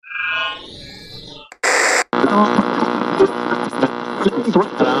Welcome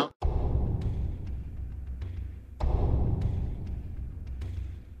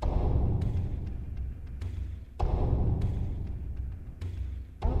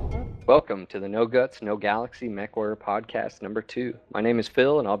to the No Guts, No Galaxy MechWarrior Podcast number 2. My name is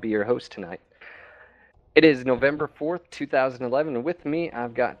Phil, and I'll be your host tonight. It is November 4th, 2011, and with me,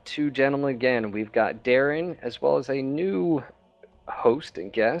 I've got two gentlemen again. We've got Darren, as well as a new host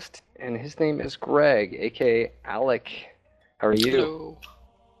and guest, and his name is Greg, aka Alec. How are you? Hello.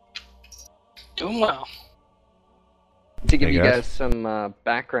 Doing well. To give you guys some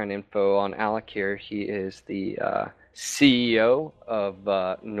background info on Alec here, he is the CEO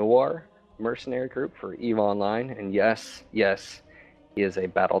of Noir Mercenary Group for EVE Online, and yes, he is a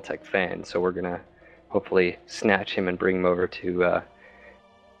BattleTech fan, so we're gonna hopefully snatch him and bring him over to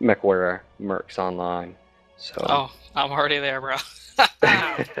MechWarrior Mercs Online. So I'm already there, bro.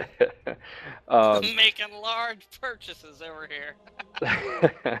 Making large purchases over here.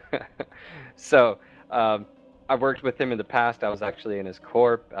 So I've worked with him in the past. I was actually in his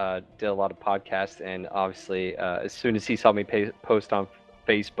corp, did a lot of podcasts, and obviously as soon as he saw me post on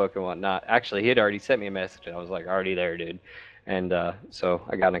Facebook and whatnot, actually he had already sent me a message, and I was like, already there, dude. And so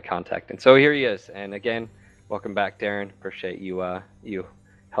I got in contact, and so here he is. And again, welcome back, Darren. Appreciate you you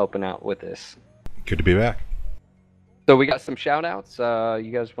helping out with this. Good to be back. So we got some shout outs.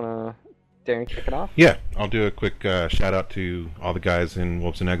 You guys want to, Darren, kick it off? Yeah, I'll do a quick shout out to all the guys in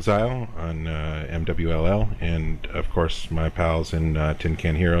Wolves in Exile on MWLL, and of course my pals in Tin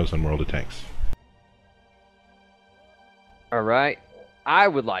Can Heroes on World of Tanks. All right, I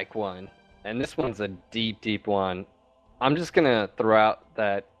would like one, and this one's a deep one. I'm just gonna throw out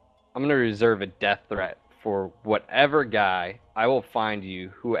that I'm gonna reserve a death threat for whatever guy I will find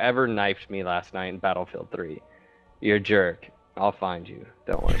you, whoever knifed me last night in Battlefield 3. You're a jerk. I'll find you.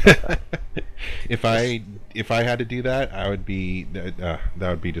 Don't worry about that. If I had to do that, I would be that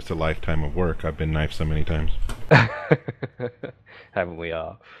would be just a lifetime of work. I've been knifed so many times. Haven't we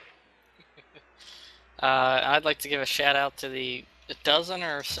all? I'd like to give a shout out to the dozen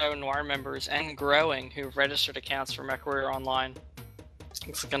or so Noir members and growing who've registered accounts for MechWarrior Online.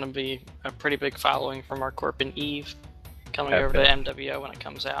 It's going to be a pretty big following from our corp in EVE coming over to MWO when it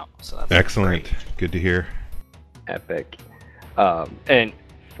comes out. So that's excellent. Great. Good to hear. Epic. And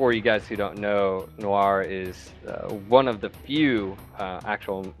for you guys who don't know, Noir is one of the few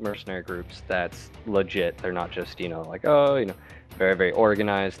actual mercenary groups that's legit. They're not just, very, very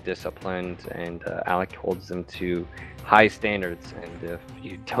organized, disciplined, and Alec holds them to high standards. And if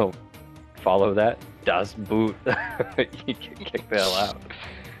you don't follow that, das Boot, you can kick the hell out.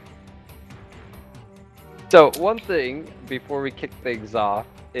 So one thing before we kick things off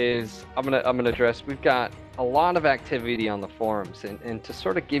is I'm gonna address. We've got a lot of activity on the forums, and to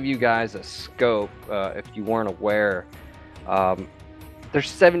sort of give you guys a scope, if you weren't aware, there's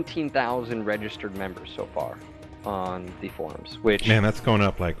 17,000 registered members so far on the forums. Which, man, that's going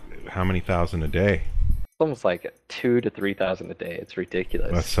up like how many thousand a day? It's almost like 2,000 to 3,000 a day. It's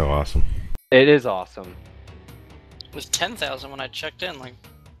ridiculous. That's so awesome. It is awesome. It was 10,000 when I checked in. Like,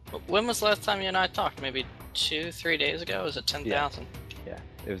 when was the last time you and I talked? Maybe 2-3 days ago? Was it 10,000? Yeah,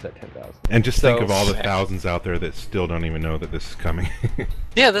 it was at 10,000. And just think of all the thousands out there that still don't even know that this is coming.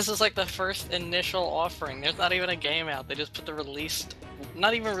 Yeah, this is like the first initial offering. There's not even a game out. They just put the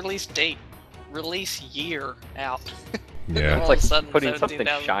not even release date, release year out. Yeah. It's like sudden, putting something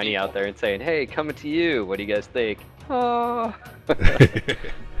shiny out there and saying, hey, coming to you. What do you guys think? Oh.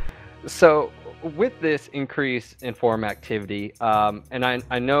 So with this increase in forum activity, and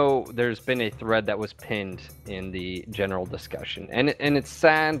I know there's been a thread that was pinned in the general discussion, and it's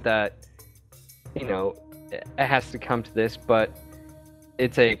sad that it has to come to this, but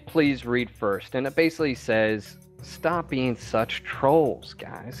it's a please read first, and it basically says, stop being such trolls,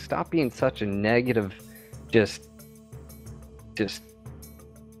 guys. Stop being such a negative, just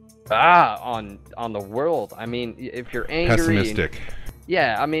on the world. I mean, if you're angry, pessimistic.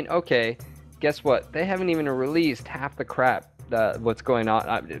 Yeah, I mean, okay. Guess what? They haven't even released half the crap what's going on.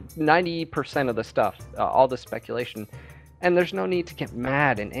 90% of the stuff, all the speculation, and there's no need to get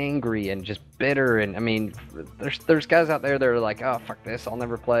mad and angry and just bitter. And I mean, there's guys out there that are like, oh fuck this, I'll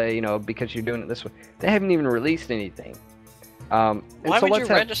never play, because you're doing it this way. They haven't even released anything. Why would you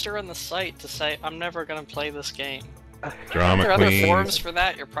register on the site to say I'm never gonna play this game? Drama There are queens. other forums for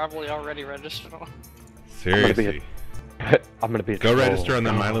that. You're probably already registered on. Seriously. I'm gonna be a Go troll. register on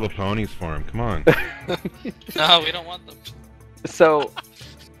the My Little Ponies forum. Come on. No, we don't want them. So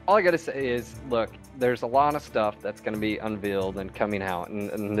all I gotta say is, look, there's a lot of stuff that's gonna be unveiled and coming out,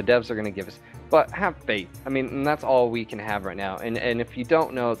 and the devs are gonna give us. But have faith. I mean, and that's all we can have right now. And if you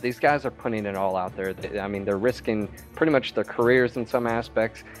don't know, these guys are putting it all out there. I mean, they're risking pretty much their careers in some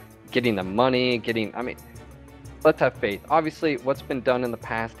aspects, getting the money, I mean, let's have faith. Obviously, what's been done in the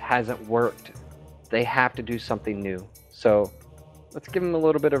past hasn't worked. They have to do something new. So let's give them a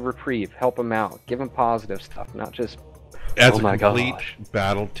little bit of reprieve, help them out, give them positive stuff, not just, As oh a my complete gosh.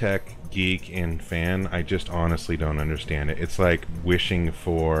 BattleTech geek and fan, I just honestly don't understand it. It's like wishing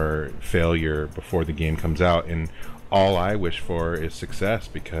for failure before the game comes out, and all I wish for is success,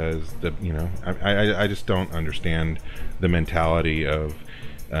 because I just don't understand the mentality of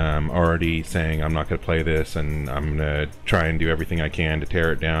already saying I'm not going to play this and I'm going to try and do everything I can to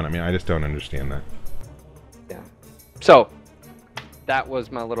tear it down. I mean, I just don't understand that. Yeah. So that was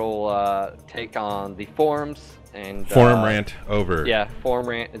my little take on the forums. And Forum rant over. Yeah, forum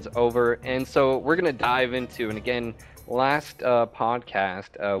rant is over. And so we're going to dive into, and again, last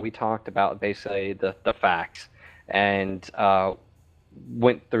podcast, we talked about basically the facts and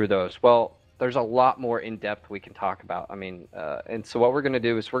went through those. Well, there's a lot more in depth we can talk about. I mean, and so what we're going to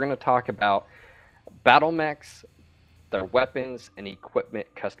do is we're going to talk about battle mechs, their weapons and equipment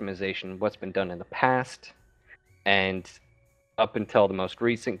customization, what's been done in the past, and up until the most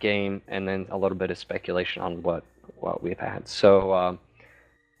recent game, and then a little bit of speculation on what we've had. So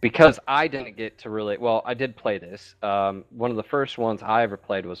because I didn't get to really, well, I did play this. One of the first ones I ever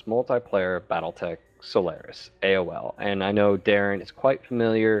played was multiplayer BattleTech Solaris AOL, and I know Darren is quite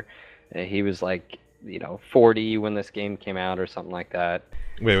familiar. He was like 40 when this game came out or something like that.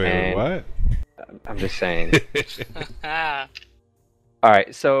 Wait, what? I'm just saying. Ah, All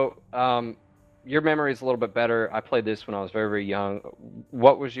right, so your memory is a little bit better. I played this when I was very, very young.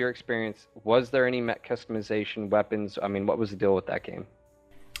 What was your experience? Was there any mech customization, weapons? I mean, what was the deal with that game?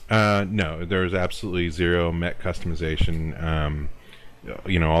 No, there was absolutely zero mech customization.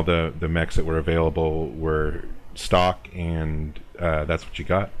 All the mechs that were available were stock, and that's what you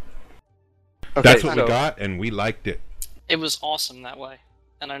got. Okay, That's what so we got, and we liked it. it was awesome that way.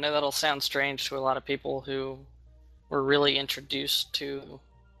 And I know that'll sound strange to a lot of people who were really introduced to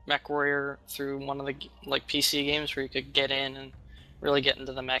MechWarrior through one of the PC games where you could get in and really get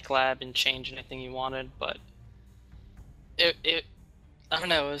into the mech lab and change anything you wanted. But it I don't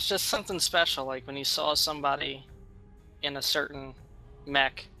know, it was just something special. Like when you saw somebody in a certain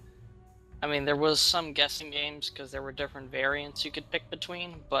mech. I mean, there was some guessing games because there were different variants you could pick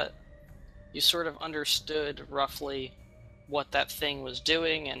between, but you sort of understood roughly what that thing was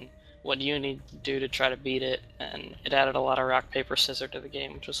doing and what you need to do to try to beat it, and it added a lot of rock, paper, scissors to the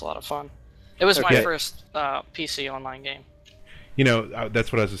game, which was a lot of fun. It was my Okay. first PC online game.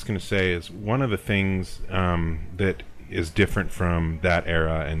 That's what I was just going to say, is one of the things that is different from that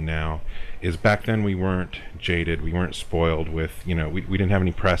era and now is back then we weren't jaded, we weren't spoiled with, we didn't have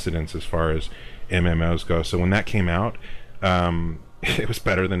any precedents as far as MMOs go. So when that came out, it was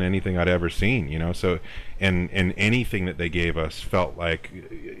better than anything I'd ever seen, so, and anything that they gave us felt like,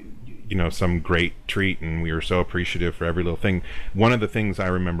 some great treat, and we were so appreciative for every little thing. One of the things I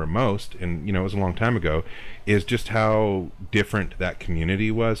remember most, and it was a long time ago, is just how different that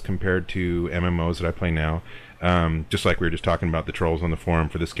community was compared to MMOs that I play now. Just like we were just talking about the trolls on the forum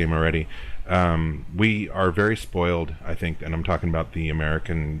for this game already. We are very spoiled, I think, and I'm talking about the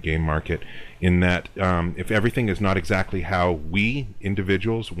American game market, in that if everything is not exactly how we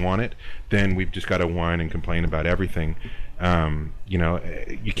individuals want it, then we've just got to whine and complain about everything.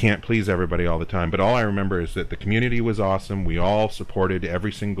 You can't please everybody all the time, but all I remember is that the community was awesome. We all supported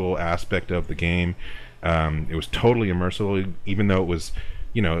every single aspect of the game. It was totally immersive, even though it was,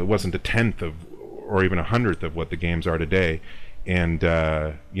 it wasn't a tenth of or even 100th of what the games are today. And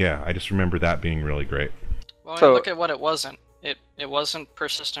I just remember that being really great. Well, So- look at what it wasn't. It wasn't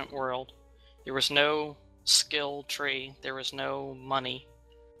Persistent World. There was no skill tree. There was no money.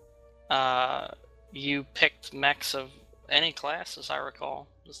 You picked mechs of any class, as I recall.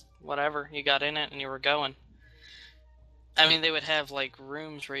 Just whatever. You got in it and you were going. I mean, they would have like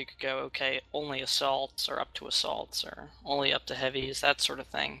rooms where you could go, okay, only assaults or up to assaults or only up to heavies, that sort of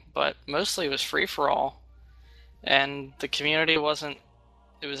thing. But mostly it was free for all. And the community wasn't,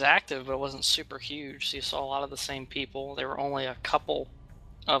 it was active, but it wasn't super huge. So you saw a lot of the same people. There were only a couple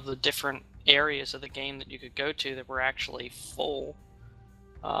of the different areas of the game that you could go to that were actually full.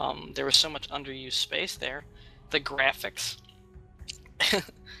 There was so much underused space there. The graphics.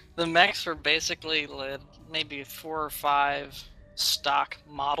 The mechs were basically maybe 4 or 5 stock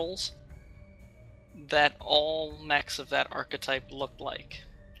models that all mechs of that archetype looked like.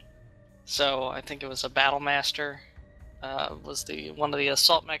 So I think it was a Battlemaster, was the one of the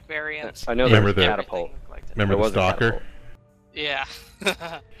assault mech variants. I know Remember there was the- catapult. Everything looked like that. Remember There the was a stalker? catapult. Yeah.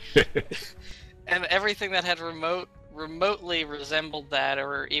 And everything that had remotely resembled that,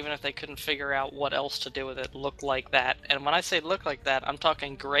 or even if they couldn't figure out what else to do with it, looked like that. And when I say look like that, I'm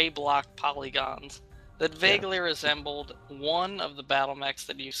talking gray block polygons that vaguely resembled one of the battle mechs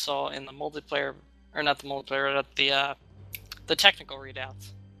that you saw in the multiplayer, or not the multiplayer, but the technical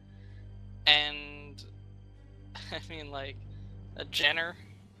readouts. And I mean, like, a Jenner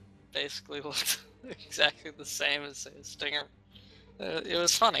basically looked exactly the same as a Stinger. It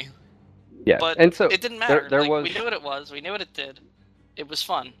was funny. Yeah, But and so it didn't matter. there Like, was. we knew what it was. We knew what it did. It was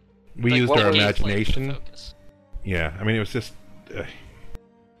fun. We Like, used what our was- imagination. Focus. Yeah, I mean, it was just.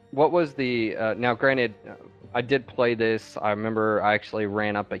 What was the now? Granted, I did play this. I remember I actually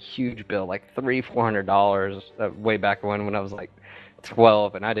ran up a huge bill, like $300-400, way back when I was like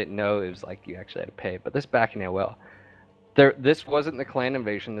 12, and I didn't know it was like you actually had to pay. But this back in AOL, this wasn't the Clan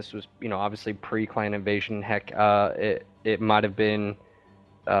Invasion. This was, obviously pre-Clan Invasion. Heck, it might have been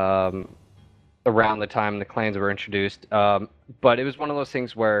around the time the clans were introduced. But it was one of those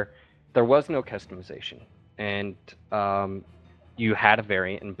things where there was no customization, and you had a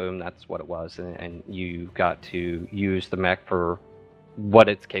variant, and boom, that's what it was, and you got to use the mech for what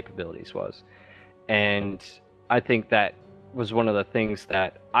its capabilities was. And I think that was one of the things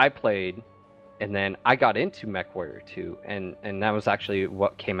that I played, and then I got into MechWarrior 2, and that was actually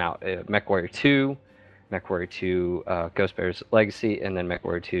what came out. MechWarrior 2, MechWarrior 2 Ghost Bear's Legacy, and then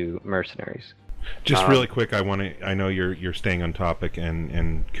MechWarrior 2 Mercenaries. Just really quick, I know you're staying on topic,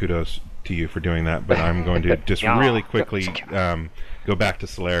 and kudos to you for doing that, but I'm going to just Yeah. really quickly go back to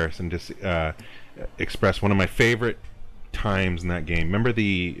Solaris and just express one of my favorite times in that game. Remember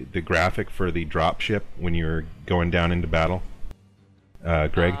the graphic for the dropship when you were going down into battle,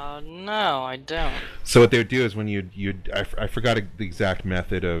 Greg? No, I don't. So what they would do is when I forgot the exact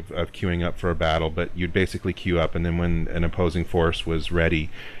method of queuing up for a battle, but you'd basically queue up, and then when an opposing force was ready,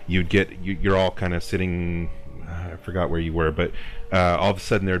 you're all kind of sitting. I forgot where you were, but all of a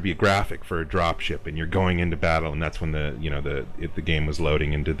sudden there'd be a graphic for a dropship, and you're going into battle, and that's when the game was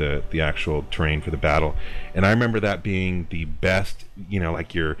loading into the actual terrain for the battle. And I remember that being the best.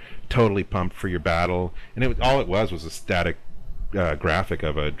 Like you're totally pumped for your battle, and all it was a static graphic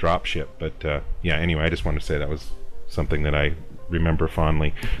of a dropship. But yeah, anyway, I just wanted to say that was something that I remember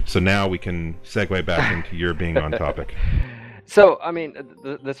fondly. So now we can segue back into your being on topic. So, I mean,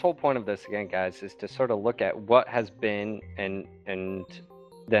 this whole point of this, again, guys, is to sort of look at what has been and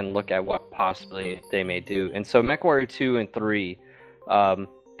then look at what possibly they may do. And so MechWarrior 2 and 3,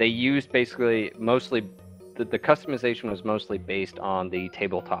 they used basically mostly, the customization was mostly based on the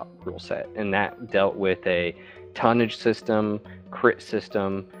tabletop rule set, and that dealt with a tonnage system, crit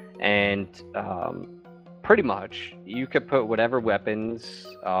system, and pretty much you could put whatever weapons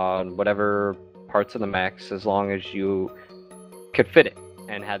on whatever parts of the mechs as long as you could fit it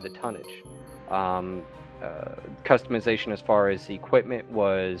and had the tonnage. Customization as far as the equipment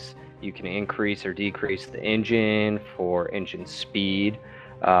was you can increase or decrease the engine for engine speed.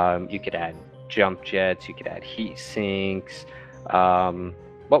 You could add jump jets, you could add heat sinks.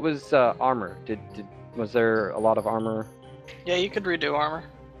 What was armor? Was there a lot of armor? Yeah, you could redo armor.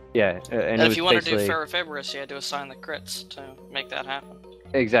 Yeah, and And it if was you want to do basically- Ferrofibrous, you had to assign the crits to make that happen.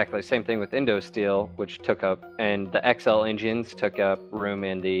 Exactly, same thing with Indosteel, which took up, and the XL engines took up room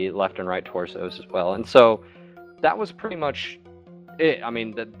in the left and right torsos as well. And so that was pretty much it. I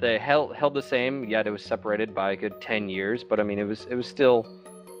mean, they held the same, yet it was separated by a good 10 years, but I mean, it was still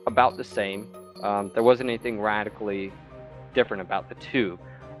about the same. There wasn't anything radically different about the two.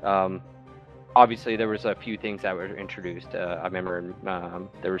 Obviously, there was a few things that were introduced. I remember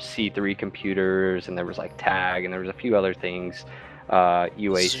there were C3 computers, and there was like tag, and there was a few other things.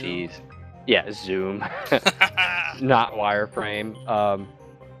 UACs. Zoom. Yeah, Zoom. Not wireframe.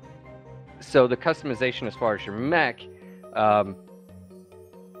 So the customization as far as your mech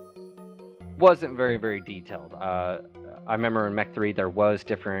wasn't very, very detailed. I remember in Mech 3 there was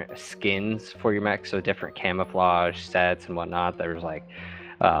different skins for your mech, so different camouflage sets and whatnot. There was like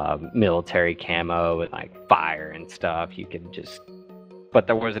military camo and like fire and stuff. You could just, but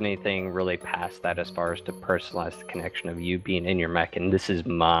there wasn't anything really past that as far as to personalize the connection of you being in your mech and this is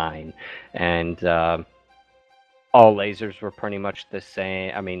mine. And all lasers were pretty much the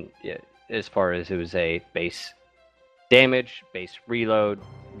same. I mean, as far as it was a base damage, base reload,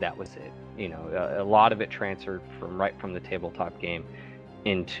 that was it. A lot of it transferred from the tabletop game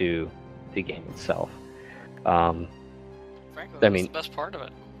into the game itself. Frankly, I that was mean- the best part of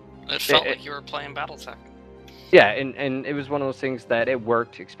it. It felt like you were playing BattleTech. Yeah, and it was one of those things that it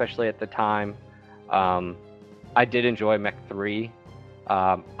worked, especially at the time. I did enjoy Mech 3.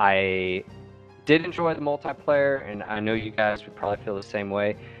 I did enjoy the multiplayer, and I know you guys would probably feel the same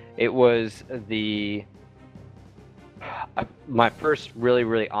way. It was my first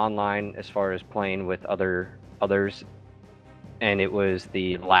really online as far as playing with others, and it was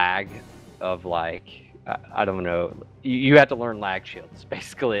the lag of like I don't know. You had to learn lag shields,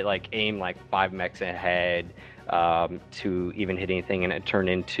 basically, like aim like 5 mechs ahead to even hit anything, and it turned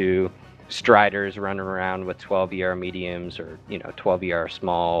into Striders running around with 12 ER mediums, or 12 ER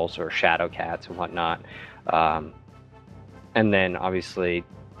smalls, or Shadow Cats and whatnot. And then obviously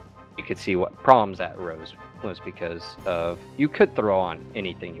you could see what problems that arose was because of you could throw on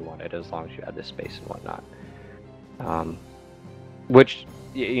anything you wanted as long as you had the space and whatnot. Which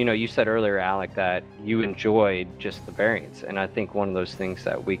you said earlier, Alec, that you enjoyed just the variants, and I think one of those things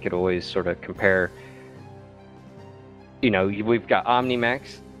that we could always sort of compare. We've got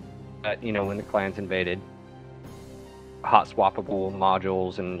Omnimex, when the clans invaded, hot swappable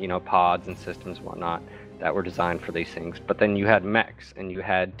modules and pods and systems and whatnot that were designed for these things. But then you had mechs and you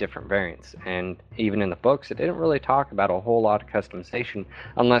had different variants, and even in the books, it didn't really talk about a whole lot of customization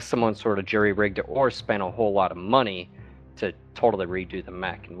unless someone sort of jury-rigged it or spent a whole lot of money to totally redo the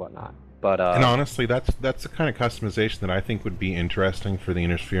mech and whatnot. But and honestly, that's the kind of customization that I think would be interesting for the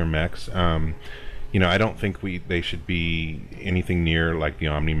Inner Sphere mechs. I don't think they should be anything near like the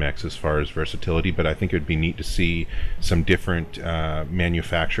Omnimex as far as versatility, but I think it would be neat to see some different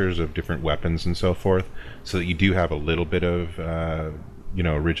manufacturers of different weapons and so forth, so that you do have a little bit of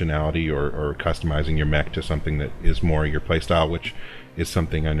originality or customizing your mech to something that is more your playstyle, which is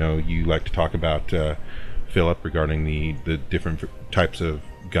something I know you like to talk about, Philip, regarding the different types of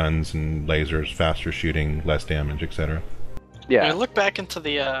guns and lasers, faster shooting, less damage, etc. Yeah. When I look back into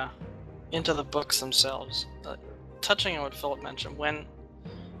the books themselves, touching on what Philip mentioned,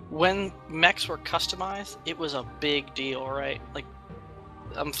 when mechs were customized, it was a big deal, right? Like,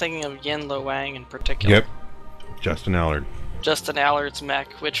 I'm thinking of Yin Lo Wang in particular. Yep. Justin Allard. Justin Allard's mech,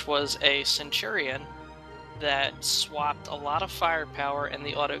 which was a Centurion that swapped a lot of firepower in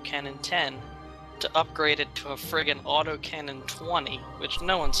the Autocannon 10 to upgrade it to a friggin' Autocannon 20, which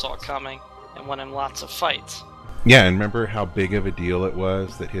no one saw coming, and won in lots of fights. Yeah, and remember how big of a deal it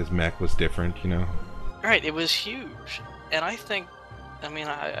was that his mech was different, Right, it was huge. And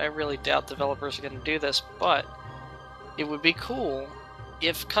I really doubt developers are going to do this, but it would be cool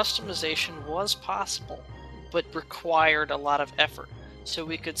if customization was possible, but required a lot of effort. So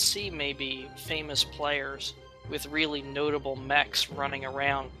we could see maybe famous players with really notable mechs running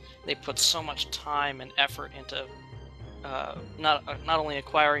around. They put so much time and effort into not only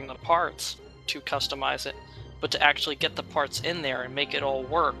acquiring the parts to customize it, but to actually get the parts in there and make it all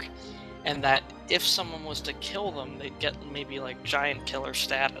work. And that if someone was to kill them, they'd get maybe like giant killer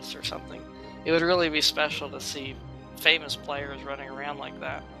status or something. It would really be special to see famous players running around like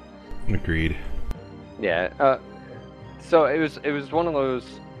that. Agreed. Yeah. So it was one of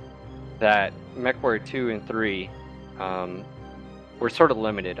those that MechWarrior 2 and 3 were sort of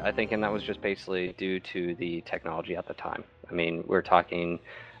limited, I think, and that was just basically due to the technology at the time. I mean, we're talking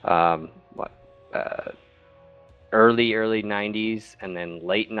early 90s and then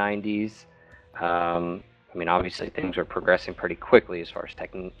late 90s. Obviously things were progressing pretty quickly as far as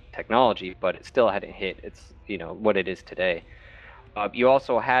technology, but it still hadn't hit its what it is today. You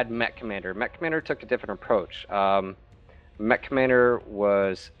also had Mech Commander. Mech Commander took a different approach. Mech Commander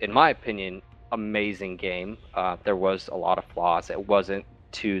was, in my opinion, amazing game. There was a lot of flaws. It wasn't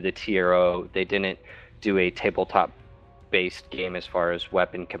to the TRO. They didn't do a tabletop based game as far as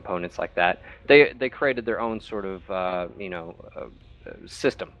weapon components like that. They created their own sort of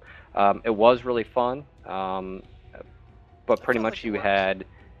system. It was really fun, but pretty much you had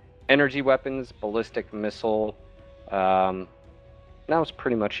energy weapons, ballistic missile. That was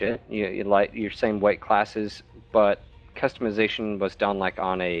pretty much it. You like your same weight classes, but customization was done like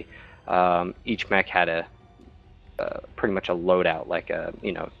on a each mech had a pretty much a loadout, like a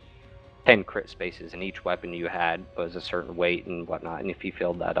 10 crit spaces, and each weapon you had was a certain weight and whatnot, and if you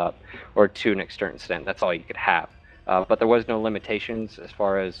filled that up, or to an extent, that's all you could have. But there was no limitations as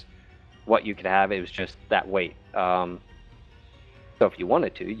far as what you could have. It was just that weight. So if you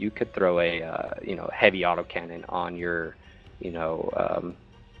wanted to, you could throw a heavy autocannon on your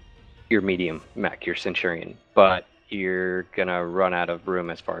medium mech, your Centurion, but you're gonna run out of room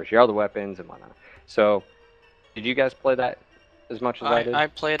as far as your other weapons and whatnot. So, did you guys play that as much as I did? I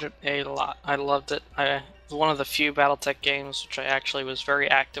played it a lot. I loved it. It was one of the few BattleTech games which I actually was very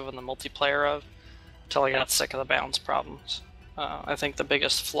active in the multiplayer of, until I got sick of the balance problems. I think the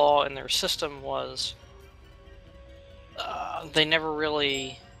biggest flaw in their system was they never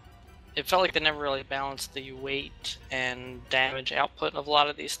really it felt like they never really balanced the weight and damage output of a lot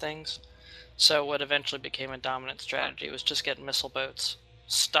of these things. So what eventually became a dominant strategy was just get missile boats,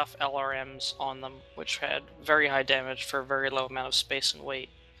 stuff LRMs on them, which had very high damage for a very low amount of space and weight,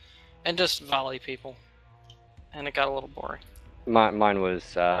 and just volley people. And it got a little boring. Mine was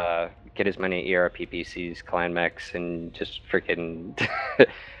get as many ERPPCs, clan mechs, and just freaking.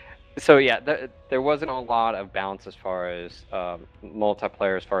 So yeah, there wasn't a lot of balance as far as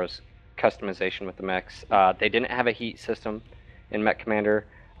multiplayer, as far as customization with the mechs. They didn't have a heat system in Mech Commander.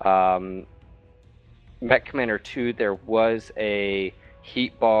 Mech Commander 2, there was a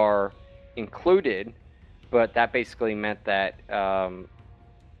heat bar included, but that basically meant that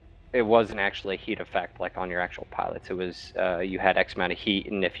it wasn't actually a heat effect like on your actual pilots. It was you had X amount of heat,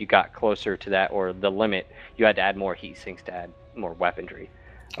 and if you got closer to that or the limit, you had to add more heat sinks to add more weaponry.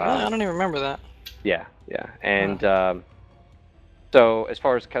 I don't even remember that. Yeah, and so as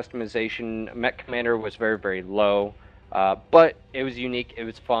far as customization, Mech Commander was very, very low, but it was unique. It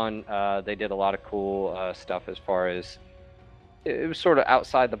was fun. They did a lot of cool stuff as far as it was sort of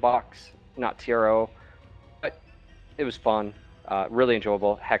outside the box, not TRO, but it was fun. Really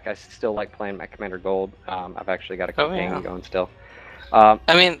enjoyable. Heck, I still like playing Mech Commander Gold. I've actually got a campaign going still. I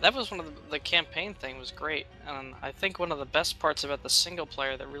mean, that was one of the campaign thing was great, and I think one of the best parts about the single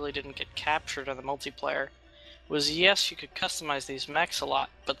player that really didn't get captured in the multiplayer was, yes, you could customize these mechs a lot,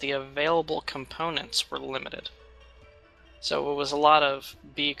 but the available components were limited. So it was a lot of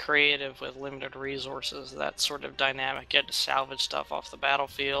be creative with limited resources, that sort of dynamic. You had to salvage stuff off the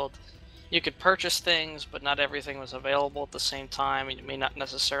battlefield. You could purchase things, but not everything was available at the same time. You may not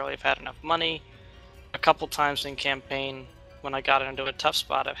necessarily have had enough money. A couple times in campaign, when I got into a tough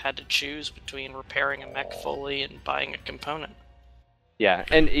spot, I've had to choose between repairing a mech fully and buying a component. Yeah,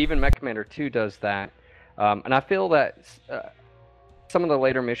 and even Mech Commander 2 does that. And I feel that some of the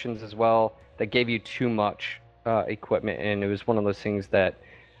later missions as well, that gave you too much equipment, and it was one of those things that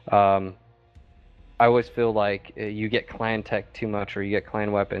I always feel like you get clan tech too much, or you get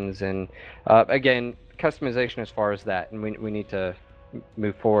clan weapons, and again, customization as far as that, and we need to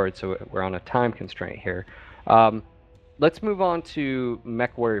move forward, so we're on a time constraint here. Let's move on to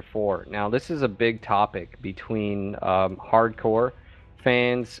MechWarrior 4. Now, this is a big topic between hardcore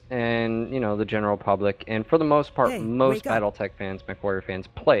fans and, you know, the general public, and for the most part, most BattleTech fans, MechWarrior fans,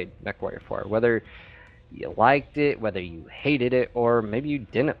 played MechWarrior 4. Whether you liked it, whether you hated it, or maybe you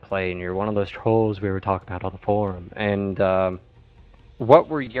didn't play and you're one of those trolls we were talking about on the forum. And what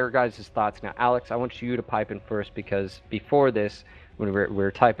were your guys' thoughts? Now, Alex, I want you to pipe in first, because before this, when we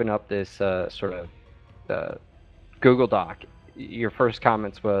were typing up this sort of Google Doc, your first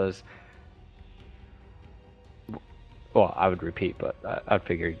comments was, well, I would repeat, but I'd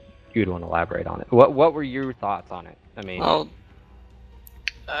figure you'd want to elaborate on it. What were your thoughts on it? I mean, well,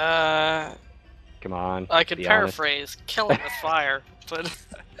 come on. I could paraphrase, kill it with fire, but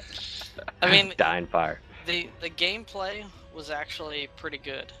I mean, dying fire. The gameplay was actually pretty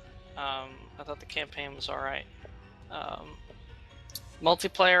good. I thought the campaign was alright.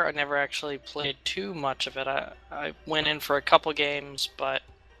 Multiplayer, I never actually played too much of it. I went in for a couple games, but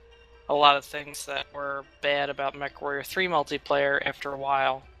a lot of things that were bad about MechWarrior 3 multiplayer after a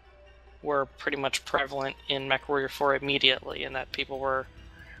while were pretty much prevalent in MechWarrior 4 immediately, in that people were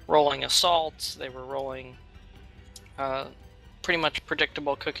rolling assaults, they were rolling pretty much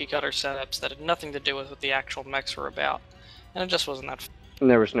predictable cookie-cutter setups that had nothing to do with what the actual mechs were about, and it just wasn't that fun. And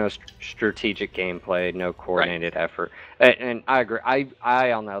there was no strategic gameplay, no coordinated effort. And I agree.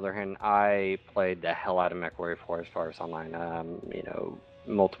 I, on the other hand, I played the hell out of MechWarrior 4 as far as online. You know,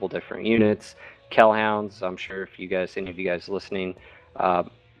 multiple different units, Kellhounds. I'm sure if any of you guys listening.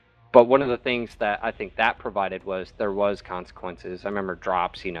 But one of the things that I think that provided was there was consequences. I remember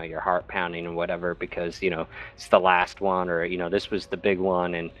drops, you know, your heart pounding and whatever, because, you know, it's the last one, or, you know, this was the big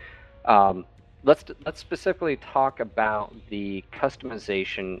one. And let's specifically talk about the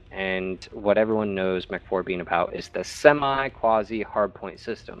customization, and what everyone knows Mech 4 being about is the semi-quasi hardpoint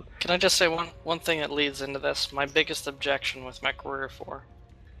system. Can I just say one thing that leads into this? My biggest objection with MechWarrior 4.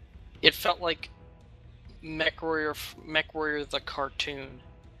 It felt like MechWarrior the cartoon.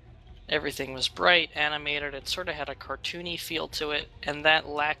 Everything was bright, animated, it sort of had a cartoony feel to it, and that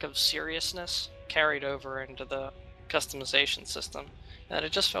lack of seriousness carried over into the customization system, and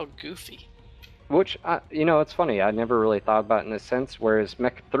it just felt goofy. Which, you know, it's funny, I never really thought about it in this sense, whereas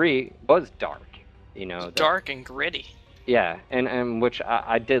Mech 3 was dark, you know. Dark and gritty. Yeah, and which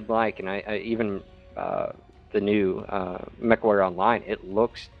I did like, and I even, the new MechWarrior Online, it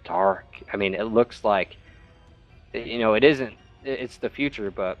looks dark. I mean, it looks like, you know, it's the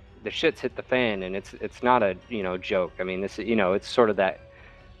future, but the shit's hit the fan, and it's not a, you know, joke. I mean, this, you know, it's sort of that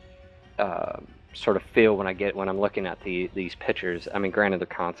sort of feel when I'm looking at these pictures. I mean, granted, they're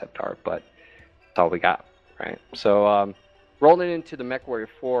concept art, but that's all we got, right? So rolling into the MechWarrior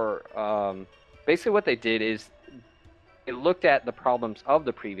 4, basically what they did is it looked at the problems of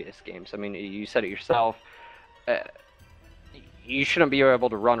the previous games. I mean, you said it yourself. You shouldn't be able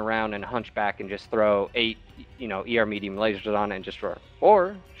to run around and hunchback and just throw 8, ER medium lasers on it and just run.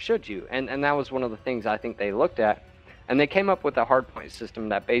 Or should you? And that was one of the things I think they looked at. And they came up with a hardpoint system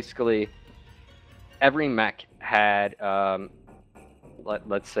that basically every mech had,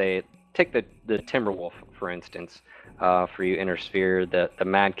 let's say, take the Timberwolf, for instance, for you Inner Sphere, the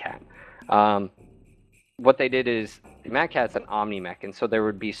Mad Cat. What they did is the Mad Cat's an Omni mech, and so there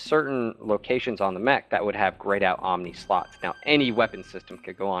would be certain locations on the mech that would have grayed out Omni slots. Now, any weapon system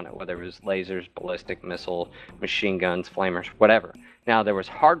could go on it, whether it was lasers, ballistic missile, machine guns, flamers, whatever. Now, there was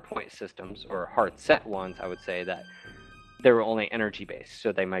hardpoint systems, or hard set ones, I would say, that they were only energy based,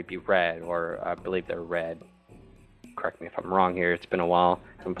 so they might be red, or I believe they're red. Correct me if I'm wrong here. It's been a while.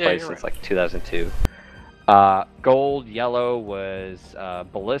 I haven't played since like 2002. Gold, yellow was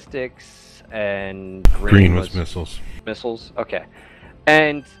ballistics, and green was missiles. Missiles, okay.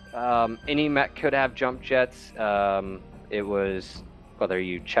 And any mech could have jump jets. It was whether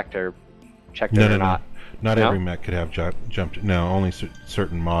you checked it or not. Not every mech could have jump. No, only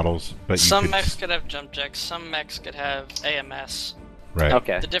certain models. But some mechs could have jump jets. Some mechs could have AMS. Right.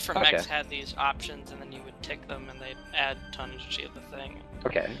 Okay. The different mechs had these options, and then you would tick them, and they'd add tonnage to the thing.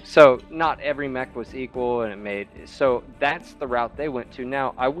 Okay, so not every mech was equal, and so that's the route they went to.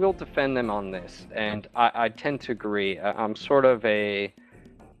 Now, I will defend them on this, and I tend to agree. I'm sort of I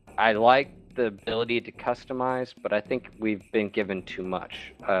like the ability to customize, but I think we've been given too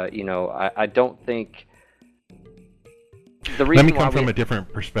much. I don't think the reason. Let me come from a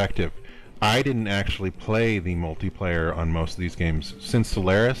different perspective. I didn't actually play the multiplayer on most of these games. Since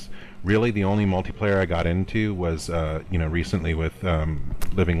Solaris, really the only multiplayer I got into was, recently with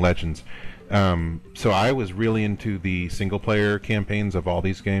Living Legends. So I was really into the single-player campaigns of all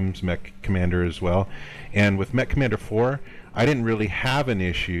these games, Mech Commander as well. And with Mech Commander 4, I didn't really have an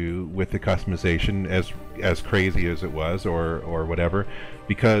issue with the customization as crazy as it was or whatever,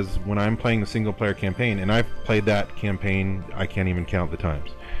 because when I'm playing the single-player campaign, and I've played that campaign, I can't even count the times.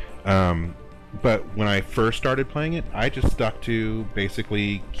 But when I first started playing it, I just stuck to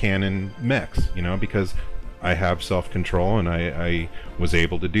basically canon mechs, because I have self-control and I was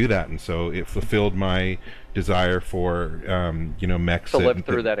able to do that, and so it fulfilled my desire for mechs to live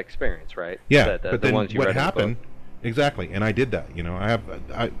through that experience, right? Yeah, but then what happened? Exactly, and I did that.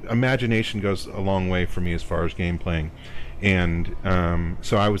 Imagination goes a long way for me as far as game playing, and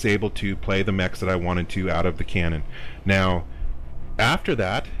so I was able to play the mechs that I wanted to out of the canon. Now, after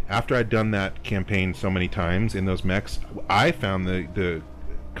I'd done that campaign so many times in those mechs, I found the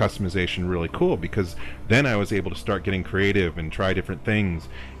customization really cool, because then I was able to start getting creative and try different things,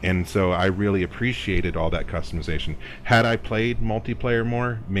 and so I really appreciated all that customization. Had I played multiplayer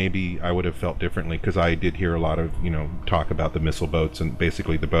more, maybe I would have felt differently, because I did hear a lot of talk about the missile boats and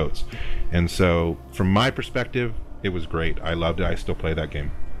basically the boats, and so from my perspective, it was great. I loved it. I still play that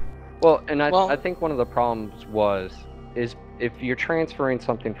game. Well, and I think one of the problems is if you're transferring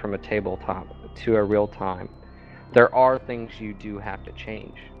something from a tabletop to a real time, there are things you do have to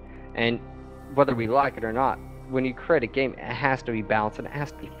change. And whether we like it or not, when you create a game, it has to be balanced and it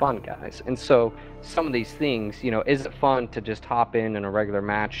has to be fun, guys. And so some of these things, is it fun to just hop in a regular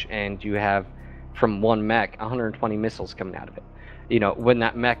match and you have from one mech 120 missiles coming out of it? When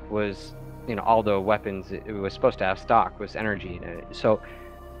that mech was, all the weapons it was supposed to have stock was energy in it. So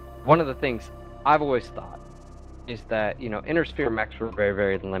one of the things I've always thought is that Inner Sphere mechs were very,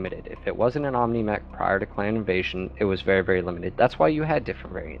 very limited. If it wasn't an Omni mech prior to Clan Invasion, it was very, very limited. That's why you had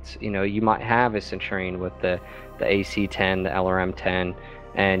different variants. You might have a Centurion with the AC-10, the LRM-10,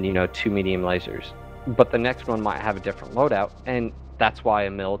 and 2 medium lasers, but the next one might have a different loadout, and that's why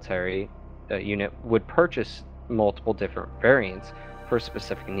a military unit would purchase multiple different variants for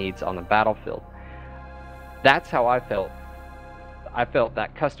specific needs on the battlefield. That's how I felt. I felt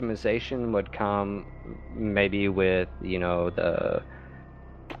that customization would come maybe with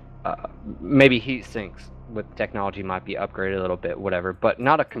maybe heat sinks with technology might be upgraded a little bit, whatever, but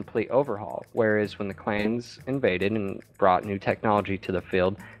not a complete overhaul. Whereas when the clans invaded and brought new technology to the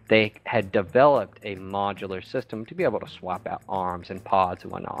field, they had developed a modular system to be able to swap out arms and pods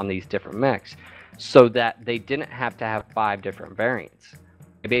and whatnot on these different mechs, so that they didn't have to have 5 different variants.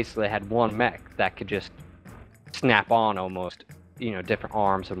 They basically had one mech that could just snap on almost different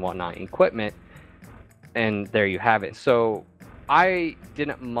arms and whatnot, equipment, and there you have it. So I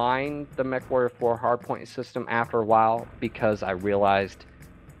didn't mind the MechWarrior 4 hardpoint system after a while, because I realized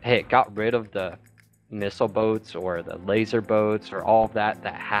hey, it got rid of the missile boats or the laser boats or all of that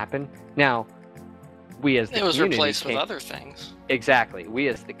happened. Now, we as the It was community replaced with other things. Exactly. We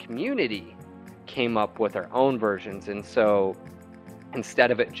as the community came up with our own versions, and so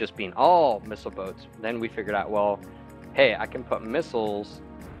instead of it just being all missile boats, then we figured out, well, hey, I can put missiles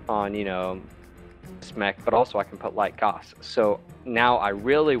on, this mech, but also I can put light Gauss. So now I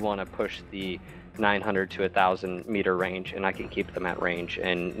really want to push the 900 to 1,000 meter range, and I can keep them at range.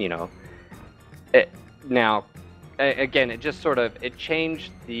 And now, again, it just sort of it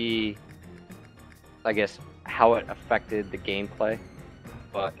changed the, I guess, how it affected the gameplay.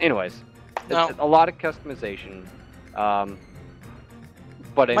 But anyways, it's a lot of customization.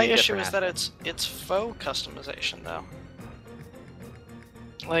 But my issue is that it's faux customization, though.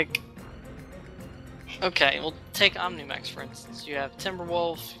 Like, okay, well, take Omnimex for instance. You have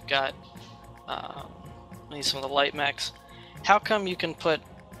Timberwolf, you've got some of the light mechs. How come you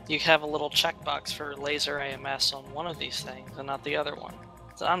have a little checkbox for laser AMS on one of these things and not the other one?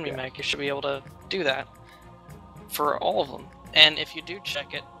 It's an Omnimech, you should be able to do that for all of them. And if you do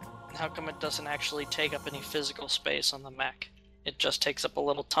check it, how come it doesn't actually take up any physical space on the mech? It just takes up a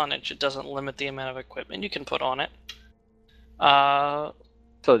little tonnage. It doesn't limit the amount of equipment you can put on it.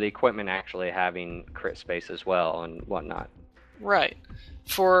 So the equipment actually having crit space as well and whatnot. Right.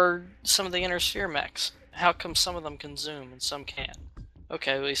 For some of the inner sphere mechs, how come some of them can zoom and some can't?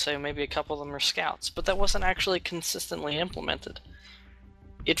 Okay, we say maybe a couple of them are scouts, but that wasn't actually consistently implemented.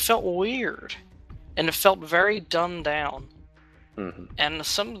 It felt weird, and it felt very dumbed down. Mm-hmm. And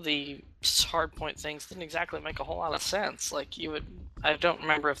some of the hardpoint things didn't exactly make a whole lot of sense. Like, I don't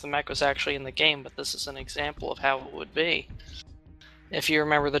remember if the mech was actually in the game, but this is an example of how it would be. If you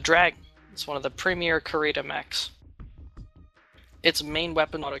remember the Dragon, it's one of the premier Kurita mechs. Its main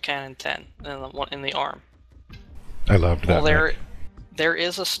weapon autocannon 10 in the arm. I loved that. Well, there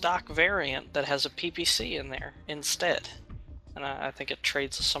is a stock variant that has a PPC in there instead, and I think it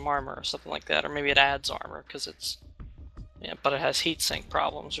trades some armor or something like that, or maybe it adds armor because it's but it has heatsink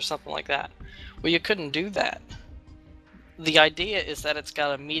problems or something like that. Well, you couldn't do that. The idea is that it's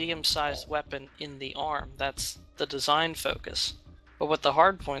got a medium-sized weapon in the arm. That's the design focus. But with the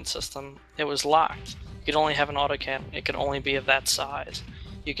hardpoint system, it was locked. You could only have an autocannon. It could only be of that size.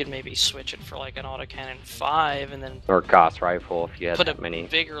 You could maybe switch it for like an autocannon 5 and then... Or Gauss rifle if you had put that a many.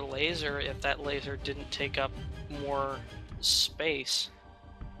 bigger laser if that laser didn't take up more space.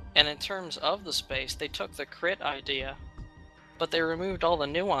 And in terms of the space, they took the crit idea, but they removed all the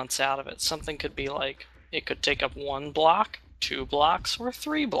nuance out of it. Something could be like, it could take up 1 block, 2 blocks, or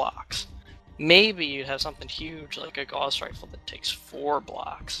 3 blocks. Maybe you'd have something huge like a Gauss rifle that takes 4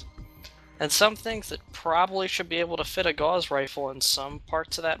 blocks. And some things that probably should be able to fit a Gauss rifle in some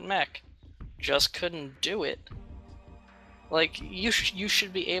parts of that mech just couldn't do it. Like, you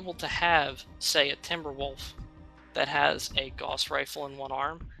should be able to have, say, a Timberwolf that has a Gauss rifle in one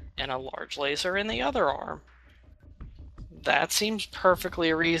arm and a large laser in the other arm. That seems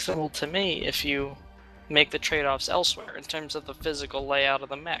perfectly reasonable to me if you make the trade-offs elsewhere in terms of the physical layout of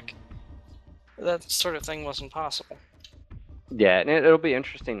the mech. That sort of thing wasn't possible. Yeah, and it'll be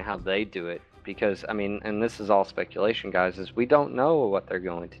interesting how they do it, because, I mean, and this is all speculation, guys, is we don't know what they're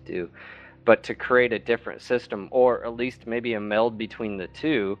going to do. But to create a different system, or at least maybe a meld between the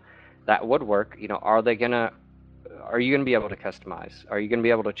two, that would work. Are you going to be able to customize? Are you going to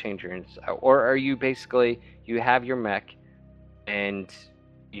be able to change your... Or are you basically, you have your mech, and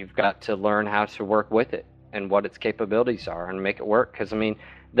you've got to learn how to work with it, and what its capabilities are, and make it work? Because, I mean...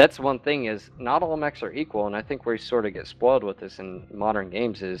 That's one thing, is not all mechs are equal, and I think we sort of get spoiled with this in modern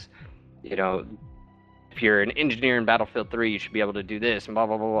games is, if you're an engineer in Battlefield 3, you should be able to do this, and blah,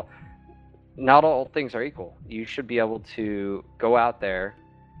 blah, blah, blah. Not all things are equal. You should be able to go out there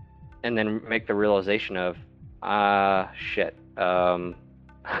and then make the realization of, shit, I'm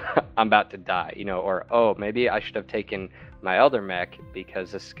about to die, or, oh, maybe I should have taken my other mech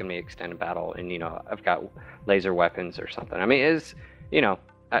because this is going to be extended battle, and, I've got laser weapons or something. I mean,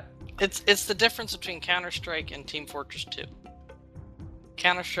 it's the difference between Counter-Strike and Team Fortress 2.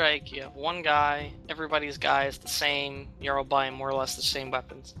 Counter-Strike, you have one guy, everybody's guy is the same, you're all buying more or less the same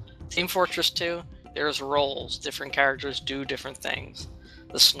weapons. Team Fortress 2, there's roles, different characters do different things.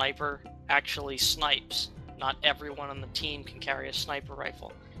 The sniper actually snipes. Not everyone on the team can carry a sniper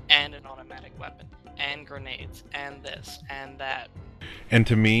rifle, and an automatic weapon, and grenades, and this, and that. And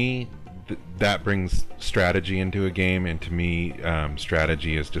to me, that brings strategy into a game, and to me,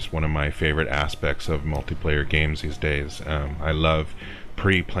 strategy is just one of my favorite aspects of multiplayer games these days. I love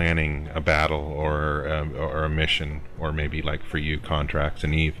pre-planning a battle or a mission, or maybe like for you, Contracts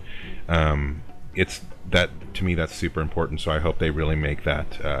and Eve. it's that to me that's super important. So I hope they really make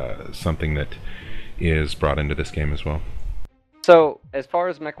that something that is brought into this game as well. So, as far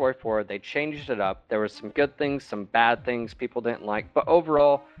as MechWarrior 4, they changed it up. There were some good things, some bad things people didn't like, but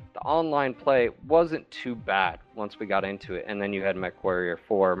overall, the online play wasn't too bad once we got into it. And then you had MechWarrior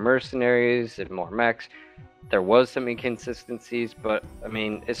 4 Mercenaries and more mechs. There was some inconsistencies, but I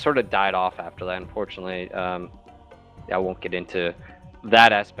mean, it sort of died off after that, unfortunately. I won't get into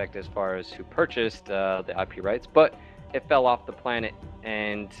that aspect as far as who purchased the IP rights, but it fell off the planet,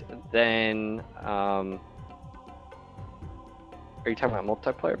 and then... Are you talking about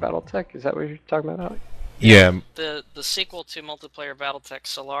multiplayer BattleTech? Is that what you're talking about, Alec? Yeah. The sequel to multiplayer BattleTech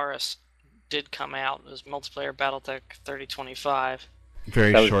Solaris did come out. It was multiplayer BattleTech 3025.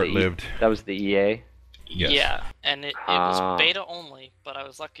 Very short-lived. That was the EA? Yes. Yeah, and it was beta only, but I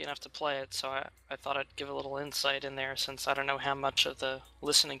was lucky enough to play it, so I thought I'd give a little insight in there, since I don't know how much of the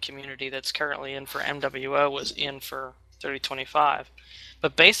listening community that's currently in for MWO was in for 3025.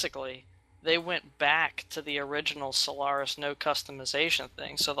 But basically, they went back to the original Solaris no customization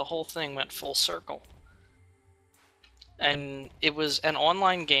thing, so the whole thing went full circle. And it was an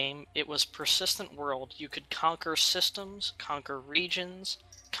online game, it was persistent world, you could conquer systems, conquer regions,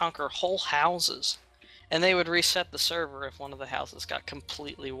 conquer whole houses, and they would reset the server if one of the houses got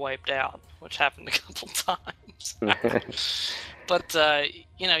completely wiped out, which happened a couple times. But,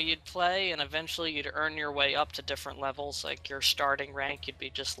 you know, you'd play, and eventually you'd earn your way up to different levels. Like, your starting rank, you'd be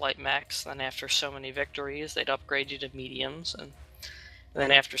just light mechs. Then after so many victories, they'd upgrade you to mediums. And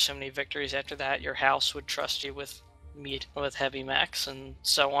then after so many victories after that, your house would trust you with heavy mechs, and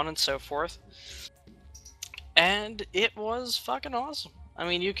so on and so forth. And it was fucking awesome. I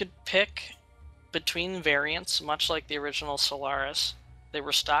mean, you could pick between variants, much like the original Solaris. They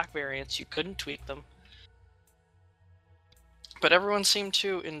were stock variants, you couldn't tweak them. But everyone seemed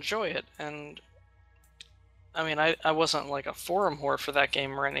to enjoy it, and I mean, I wasn't like a forum whore for that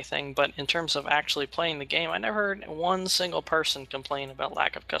game or anything, but in terms of actually playing the game, I never heard one single person complain about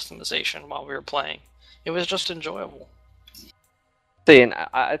lack of customization while we were playing. It was just enjoyable. See, and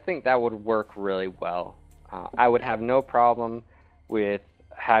I think that would work really well. I would have no problem with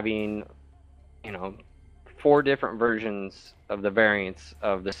having, you know, 4 different versions of the variants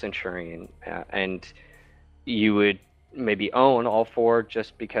of the Centurion, and you would maybe own all 4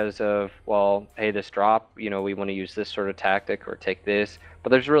 just because of, well, hey, this drop, you know, we want to use this sort of tactic or take this, but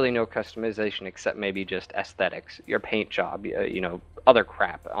there's really no customization except maybe just aesthetics, your paint job, you know, other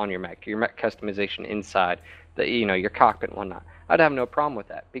crap on your mech, your mech customization inside, the, you know, your cockpit and whatnot. I'd have no problem with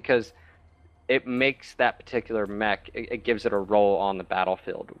that, because it makes that particular mech, it gives it a role on the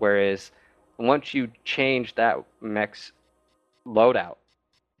battlefield, whereas once you change that mech's loadout,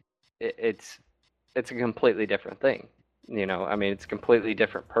 it's a completely different thing. You know, I mean, it's a completely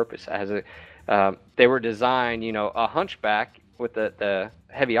different purpose. It has a, they were designed, you know, a Hunchback with the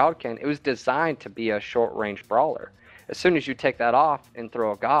heavy Odkin, it was designed to be a short-range brawler. As soon as you take that off and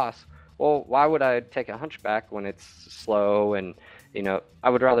throw a Gauss, well, why would I take a Hunchback when it's slow and, you know, I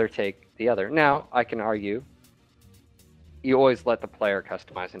would rather take the other. Now, I can argue, you always let the player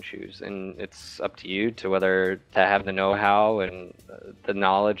customize and choose, and it's up to you to whether to have the know-how and the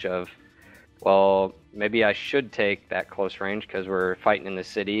knowledge of, well, maybe I should take that close range because we're fighting in the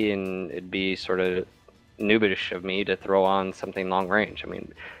city, and it'd be sort of noobish of me to throw on something long range. I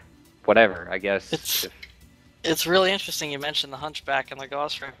mean, whatever, I guess. It's really interesting you mentioned the Hunchback and the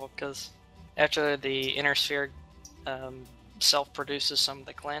Gauss rifle, because after the Inner Sphere self-produces some of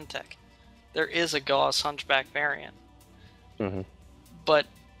the clan tech, there is a Gauss Hunchback variant. Mm-hmm. But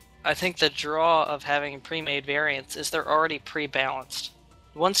I think the draw of having pre-made variants is they're already pre-balanced.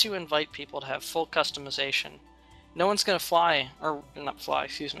 Once you invite people to have full customization, no one's going to no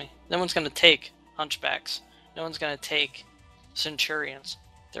one's going to take Hunchbacks. No one's going to take Centurions.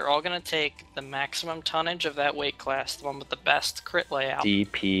 They're all going to take the maximum tonnage of that weight class, the one with the best crit layout.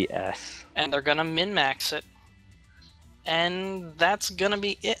 DPS. And they're going to min-max it. And that's going to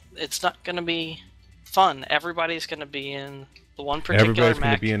be it. It's not going to be fun. Everybody's going to be in the one particular Everybody's mech.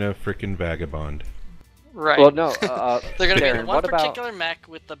 going to be in a freaking vagabond. Right. Well, no. They're going to be in Darren, one particular mech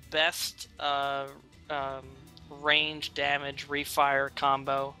with the best range damage refire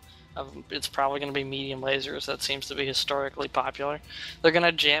combo. It's probably going to be medium lasers. That seems to be historically popular. They're going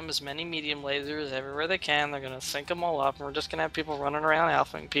to jam as many medium lasers everywhere they can. They're going to sync them all up, and we're just going to have people running around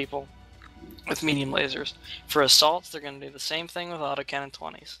alphaing people with medium lasers. For assaults, they're going to do the same thing with autocannon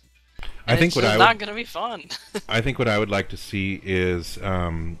 20s. I think it's not going to be fun. I think what I would like to see is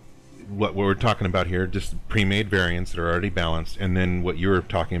what we're talking about here, just pre-made variants that are already balanced, and then what you were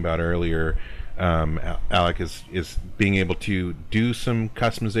talking about earlier, Alec, is being able to do some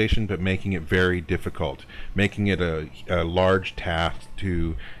customization, but making it very difficult, making it a large task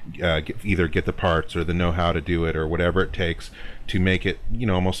to either get the parts or the know-how to do it or whatever it takes to make it,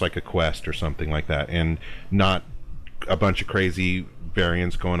 almost like a quest or something like that, and not a bunch of crazy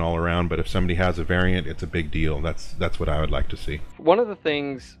variants going all around. But if somebody has a variant, it's a big deal. That's what I would like to see. One of the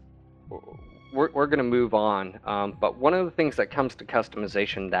things we're going to move on, but one of the things that comes to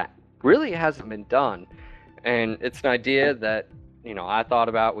customization that really hasn't been done, and it's an idea that I thought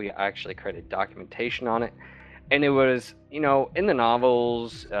about. We actually created documentation on it, and it was in the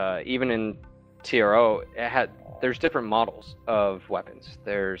novels, even in TRO, there's different models of weapons.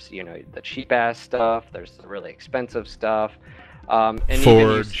 There's the cheap ass stuff, there's the really expensive stuff, and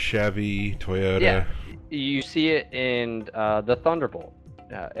Ford, Chevy, Toyota. Yeah, you see it in the Thunderbolt.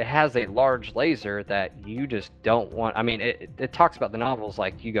 It has a large laser that you just don't want. I mean, it talks about the novels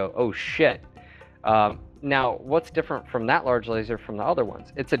like you go, oh shit. Now, what's different from that large laser from the other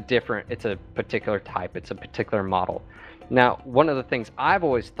ones? It's a particular type. It's a particular model. Now, one of the things I've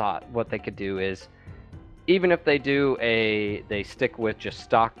always thought what they could do is, even if they stick with just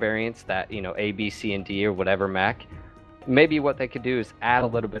stock variants that, A, B, C, and D or whatever mech, maybe what they could do is add a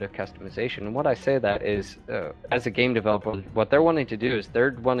little bit of customization. And what I say that is, as a game developer, what they're wanting to do is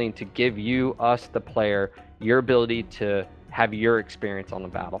they're wanting to give us, the player, your ability to have your experience on the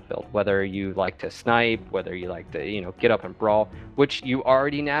battlefield, whether you like to snipe, whether you like to, get up and brawl, which you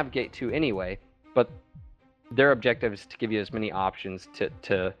already navigate to anyway, but their objective is to give you as many options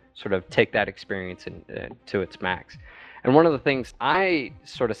to sort of take that experience to its max. And one of the things I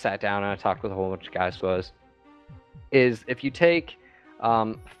sort of sat down and I talked with a whole bunch of guys is if you take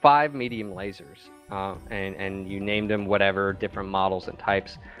 5 medium lasers and you named them whatever, different models and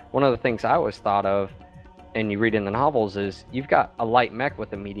types, one of the things I always thought of, and you read in the novels, is you've got a light mech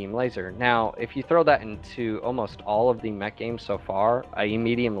with a medium laser. Now, if you throw that into almost all of the mech games so far, a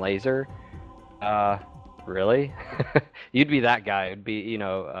medium laser, really? You'd be that guy. It'd be,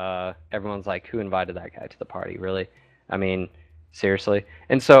 everyone's like, who invited that guy to the party, really? I mean, seriously?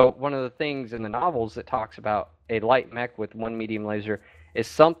 And so one of the things in the novels that talks about a light mech with 1 medium laser is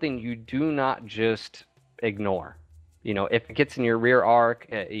something you do not just ignore. If it gets in your rear arc,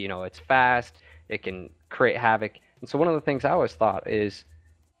 it's fast, it can create havoc. And so one of the things I always thought is,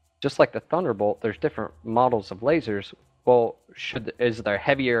 just like the Thunderbolt, there's different models of lasers. Well, is there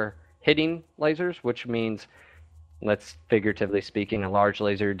heavier hitting lasers, which means, let's figuratively speaking, a large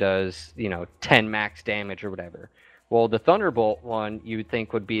laser does 10 max damage or whatever. Well, the Thunderbolt one you would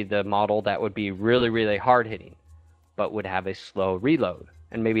think would be the model that would be really, really hard hitting, but would have a slow reload,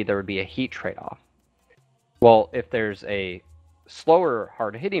 and maybe there would be a heat trade-off. Well, if there's a slower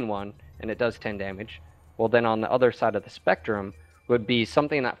hard hitting one and it does 10 damage, well, then on the other side of the spectrum would be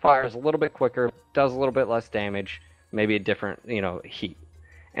something that fires a little bit quicker, does a little bit less damage, maybe a different heat.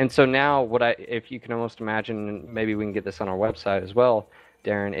 And so now if you can almost imagine, and maybe we can get this on our website as well,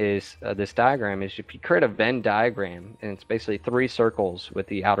 Darren, is this diagram is if you create a Venn diagram, and it's basically 3 circles with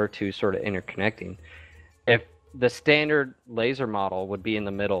the outer 2 sort of interconnecting. If the standard laser model would be in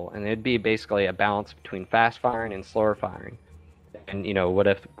the middle, and it'd be basically a balance between fast firing and slower firing, and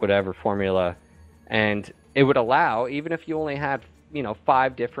whatever formula, and it would allow, even if you only had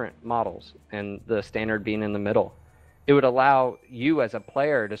 5 different models and the standard being in the middle, it would allow you as a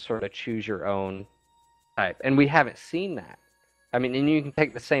player to sort of choose your own type. And we haven't seen that. I mean, and you can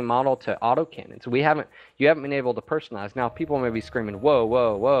take the same model to autocannons. You haven't been able to personalize. Now, people may be screaming, whoa,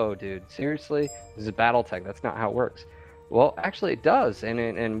 whoa, whoa, dude, seriously? This is Battletech. That's not how it works. Well, actually, it does.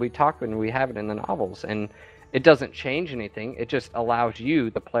 And we talk and we have it in the novels. And it doesn't change anything. It just allows you,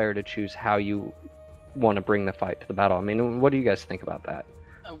 the player, to choose how you want to bring the fight to the battle. I mean, what do you guys think about that?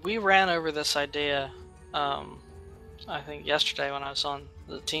 We ran over this idea, I think yesterday when I was on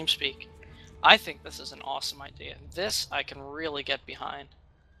the TeamSpeak. I think this is an awesome idea. This I can really get behind.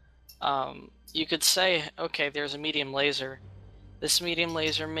 You could say, okay, there's a medium laser. This medium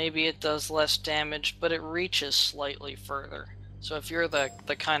laser, maybe it does less damage, but it reaches slightly further. So if you're the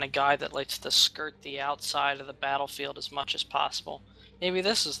kind of guy that likes to skirt the outside of the battlefield as much as possible, maybe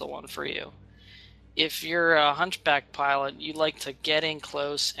this is the one for you. If you're a hunchback pilot, you like to get in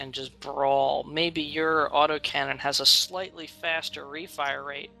close and just brawl. Maybe your autocannon has a slightly faster refire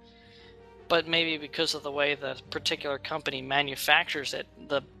rate, but maybe because of the way the particular company manufactures it,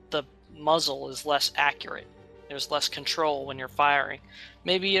 the muzzle is less accurate. There's less control when you're firing.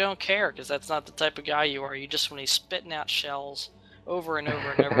 Maybe you don't care because that's not the type of guy you are. You just want to be spitting out shells over and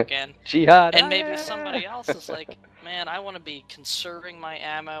over and over again. Jihad. And maybe somebody else is like, man, I want to be conserving my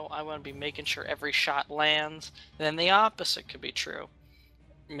ammo. I want to be making sure every shot lands. And then the opposite could be true.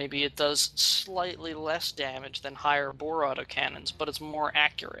 maybe it does slightly less damage than higher bore autocannons, but it's more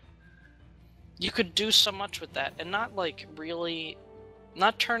accurate. You could do so much with that, and not like really,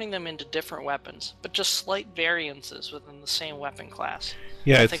 not turning them into different weapons, but just slight variances within the same weapon class.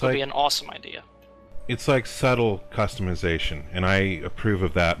 Yeah, I it's think like would be an awesome idea. it's like subtle customization, and I approve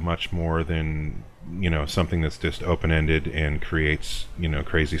of that much more than something that's just open-ended and creates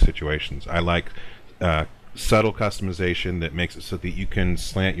crazy situations. I like subtle customization that makes it so that you can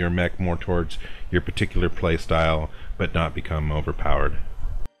slant your mech more towards your particular play style, but not become overpowered.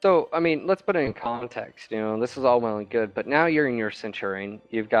 So, I mean, let's put it in context. This is all well and good, but now you're in your Centurion.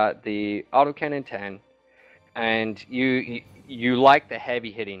 You've got the autocannon 10, and you like the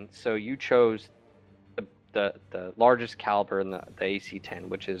heavy hitting, so you chose the largest caliber in the AC-10,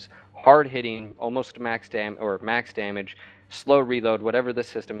 which is hard hitting, almost max damage, slow reload, whatever the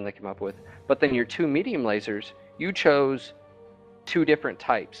system they come up with. But then your 2 medium lasers, you chose 2 different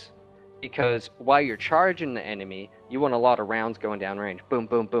types, because while you're charging the enemy, you want a lot of rounds going down range. Boom,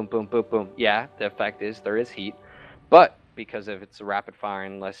 boom, boom, boom, boom, boom. Yeah, the effect is there is heat, but because if it's a rapid fire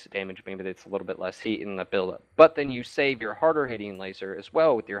and less damage, maybe it's a little bit less heat in the buildup. But then you save your harder hitting laser as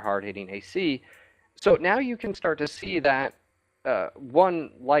well with your hard hitting AC. So now you can start to see that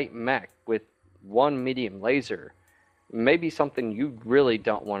one light mech with 1 medium laser may be something you really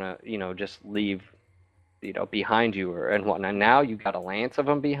don't want to, just leave, behind you and whatnot. Now you've got a lance of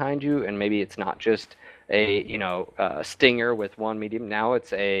them behind you, and maybe it's not just a, stinger with 1 medium. Now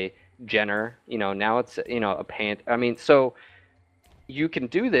it's a Jenner. Now it's, a pant. I mean, so you can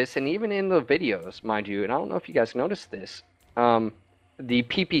do this, and even in the videos, mind you, and I don't know if you guys noticed this, the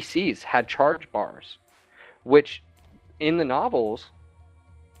PPCs had charge bars, which in the novels,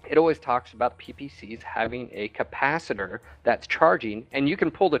 it always talks about PPCs having a capacitor that's charging, and you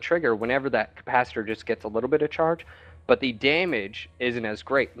can pull the trigger whenever that capacitor just gets a little bit of charge, but the damage isn't as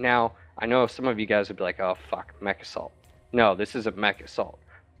great. Now, I know some of you guys would be like, oh, fuck, Mech Assault. No, this isn't Mech Assault.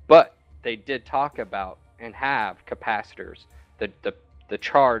 But they did talk about and have capacitors, the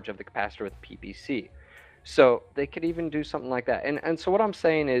charge of the capacitor with PPC. So they could even do something like that. And so what I'm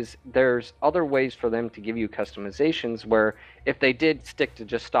saying is there's other ways for them to give you customizations where if they did stick to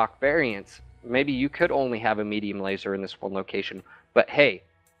just stock variants, maybe you could only have a medium laser in this one location. But hey,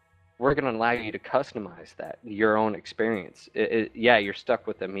 we're going to allow you to customize that, your own experience. Yeah, you're stuck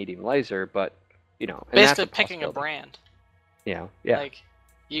with a medium laser, but, and basically that's picking a brand. Yeah. Like,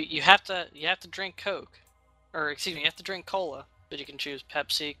 you have to drink Coke. Or, excuse me, you have to drink cola, but you can choose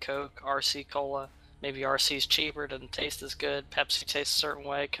Pepsi, Coke, RC Cola. Maybe RC's cheaper, doesn't taste as good. Pepsi tastes a certain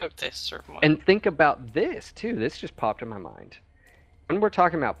way. Coke tastes a certain way. And think about this, too. This just popped in my mind. When we're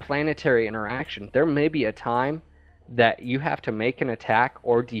talking about planetary interaction, there may be a time that you have to make an attack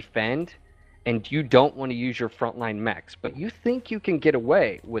or defend, and you don't want to use your frontline mechs, but you think you can get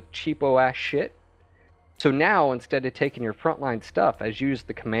away with cheapo-ass shit. So now, instead of taking your frontline stuff, as you as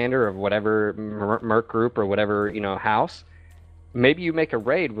the commander of whatever merc group or whatever, house, maybe you make a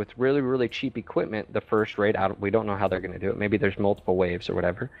raid with really, really cheap equipment. The first raid, we don't know how they're going to do it. Maybe there's multiple waves or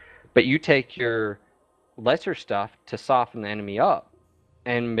whatever. But you take your lesser stuff to soften the enemy up.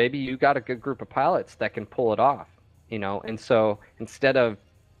 And maybe you got a good group of pilots that can pull it off, And so instead of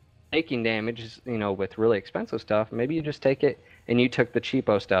taking damage, with really expensive stuff, maybe you just take it and you took the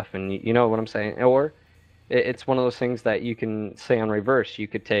cheapo stuff. And you know what I'm saying? Or it's one of those things that you can say on reverse. You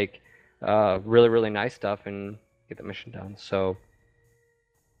could take really, really nice stuff and get the mission done. So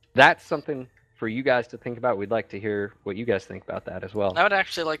that's something for you guys to think about. We'd like to hear what you guys think about that as well. I would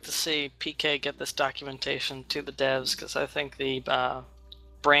actually like to see PK get this documentation to the devs, because I think the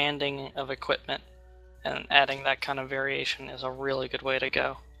branding of equipment and adding that kind of variation is a really good way to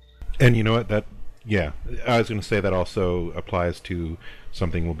go. And you know what? I was going to say that also applies to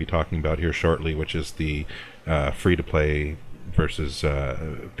something we'll be talking about here shortly, which is the free-to-play versus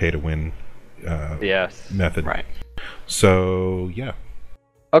pay-to-win method. Right. So, yeah.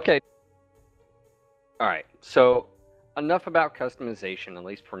 Okay. All right. So, enough about customization, at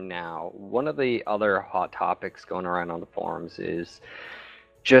least for now. One of the other hot topics going around on the forums is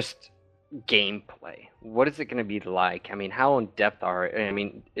just gameplay. What is it going to be like? I mean, how in depth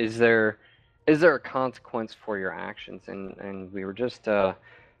is there a consequence for your actions? And we were just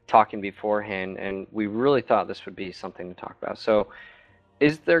talking beforehand, and we really thought this would be something to talk about. So,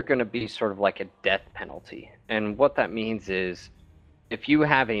 is there going to be sort of like a death penalty? And what that means is, if you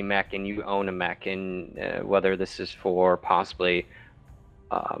have a mech and you own a mech, and whether this is for possibly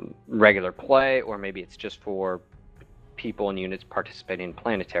regular play, or maybe it's just for people and units participating in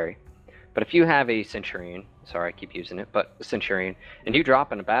planetary. But if you have a Centurion, sorry I keep using it, but a Centurion, and you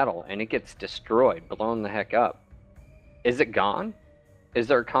drop in a battle and it gets destroyed, blown the heck up, is it gone? Is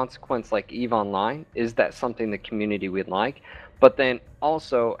there a consequence like EVE Online? Is that something the community would like? But then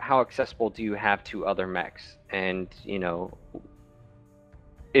also, how accessible do you have to other mechs? And, you know,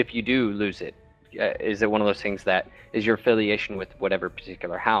 if you do lose it, is it one of those things that is your affiliation with whatever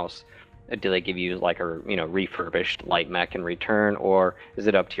particular house? Do they give you like a, you know, refurbished light mech in return, or is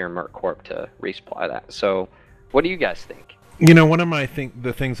it up to your Merc Corp to resupply that? So, what do you guys think? You know, one of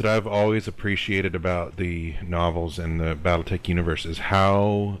the things that I've always appreciated about the novels and the BattleTech universe is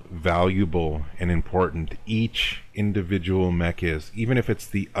how valuable and important each individual mech is, even if it's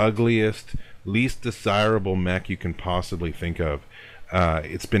the ugliest, least desirable mech you can possibly think of.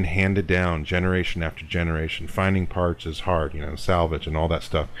 It's been handed down generation after generation. Finding parts is hard, you know, salvage and all that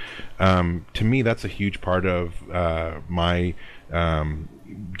stuff. To me, that's a huge part of my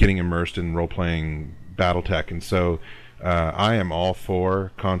getting immersed in role-playing BattleTech, and so I am all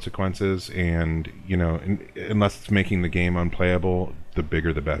for consequences, and, you know, unless it's making the game unplayable, the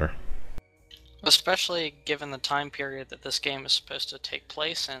bigger the better. Especially given the time period that this game is supposed to take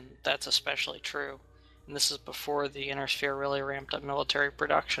place in, that's especially true. And this is before the Inner Sphere really ramped up military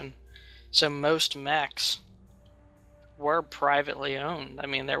production. So most mechs were privately owned. I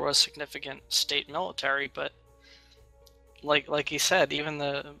mean, there was significant state military, but like he said, even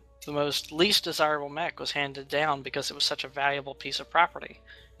the most least desirable mech was handed down because it was such a valuable piece of property.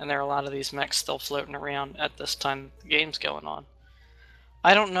 And there are a lot of these mechs still floating around at this time the game's going on.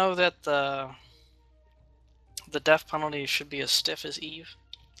 I don't know that the death penalty should be as stiff as EVE.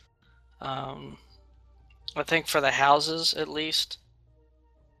 I think for the houses, at least,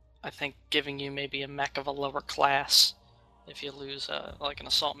 I think giving you maybe a mech of a lower class, if you lose like an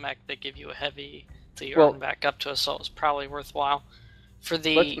assault mech, they give you a heavy to earn back up to assault, is probably worthwhile. For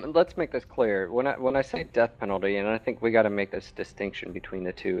the let's make this clear. When I say death penalty, and I think we got to make this distinction between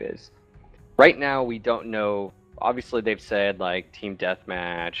the two, is right now we don't know. Obviously, they've said like team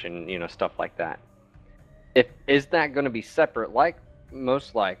deathmatch and, you know, stuff like that. Is that going to be separate, like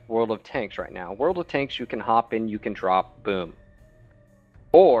most like World of Tanks right now? World of Tanks, you can hop in, you can drop, boom.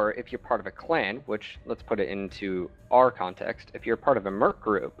 Or if you're part of a clan, which, let's put it into our context, if you're part of a merc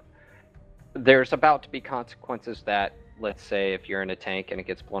group, there's about to be consequences that, let's say if you're in a tank and it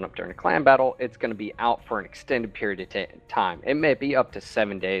gets blown up during a clan battle, it's going to be out for an extended period of time. It may be up to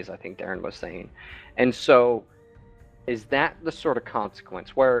 7 days, I think Darren was saying. And so, is that the sort of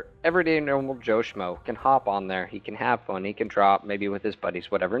consequence where everyday normal Joe Schmo can hop on there, he can have fun, he can drop maybe with his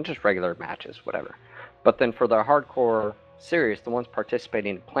buddies, whatever, and just regular matches, whatever. But then for the hardcore serious, the ones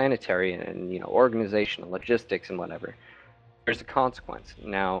participating in planetary and, you know, organization and logistics and whatever, there's a consequence.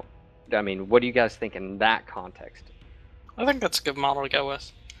 Now, I mean, what do you guys think in that context? I think that's a good model to go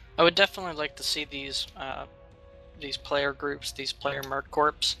with. I would definitely like to see these player groups, these player merc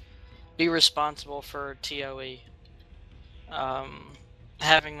corps, be responsible for TOE.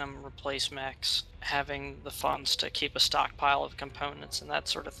 Having them replace mechs, having the funds to keep a stockpile of components and that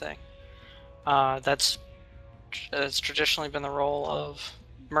sort of thing. That's traditionally been the role of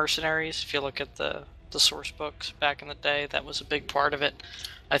mercenaries. If you look at the source books back in the day, that was a big part of it.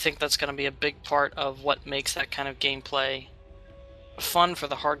 I think that's going to be a big part of what makes that kind of gameplay fun for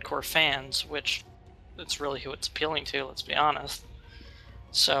the hardcore fans, which it's really who it's appealing to, let's be honest.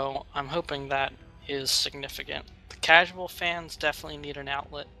 So I'm hoping that is significant. The casual fans definitely need an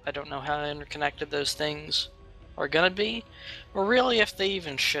outlet. I don't know how interconnected those things are going to be, or really if they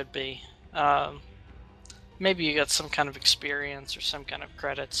even should be. Maybe you got some kind of experience or some kind of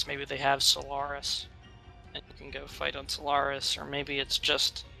credits. Maybe they have Solaris and you can go fight on Solaris, or maybe it's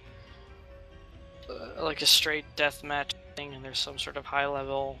just like a straight deathmatch thing and there's some sort of high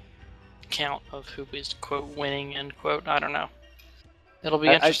level count of who is quote winning end quote. I don't know. It'll be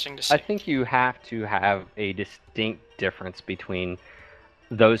interesting to see. I think you have to have a distinct difference between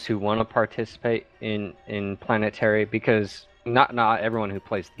those who want to participate in planetary, because not everyone who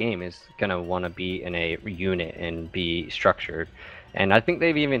plays the game is gonna want to be in a unit and be structured. And I think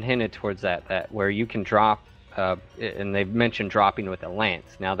they've even hinted towards that where you can drop, and they've mentioned dropping with a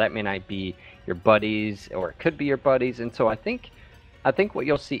lance. Now that may not be your buddies, or it could be your buddies. And so I think what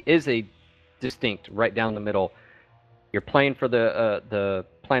you'll see is a distinct right down the middle. You're playing for the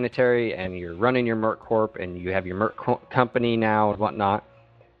planetary, and you're running your Merc Corp, and you have your Merc company now and whatnot,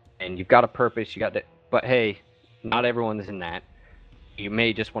 and you've got a purpose. You got to, but hey, not everyone is in that. You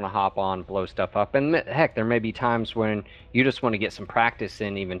may just want to hop on, blow stuff up, and heck, there may be times when you just want to get some practice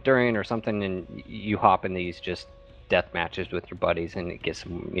in, even during or something, and you hop in these just death matches with your buddies, and it gets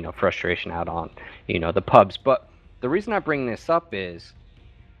some, you know, frustration out on, you know, the pubs. But the reason I bring this up is,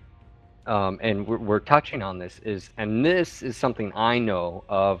 and we're touching on this, and this is something I know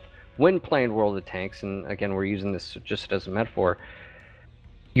of when playing World of Tanks, and again, we're using this just as a metaphor.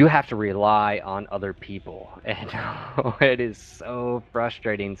 you have to rely on other people, and it is so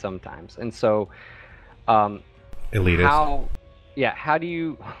frustrating sometimes. And so, Elitist. how do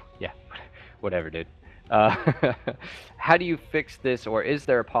you, yeah, whatever, dude. Uh, how do you fix this, or is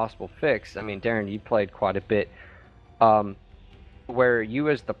there a possible fix? I mean, Darren, you played quite a bit, where you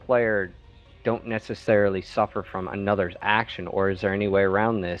as the player don't necessarily suffer from another's action, or is there any way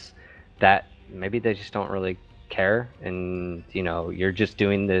around this that maybe they just don't really care, and you're just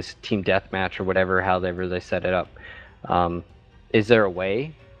doing this team deathmatch or whatever, however they set it up. Is there a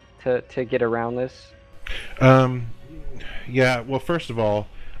way to get around this? Yeah, well, first of all,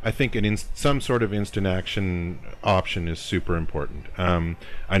 I think some sort of instant action option is super important.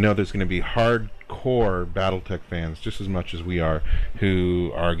 I know there's going to be hardcore BattleTech fans, just as much as we are,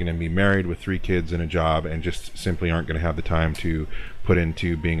 who are going to be married with 3 kids and a job and just simply aren't going to have the time to put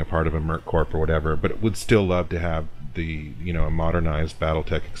into being a part of a Merc Corp or whatever, but would still love to have the a modernized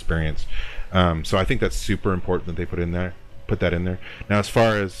BattleTech experience. So I think that's super important that they put that in there. Now, as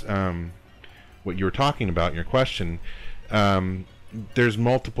far as what you were talking about in your question, there's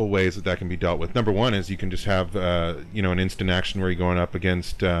multiple ways that can be dealt with. Number one is you can just have an instant action where you're going up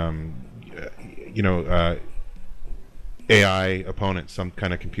against AI opponents, some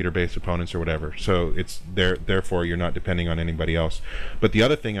kind of computer-based opponents or whatever. So it's therefore you're not depending on anybody else. But the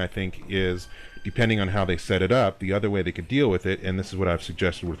other thing I think is, depending on how they set it up, the other way they could deal with it, and this is what I've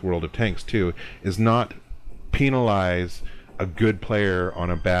suggested with World of Tanks too, is not penalize a good player on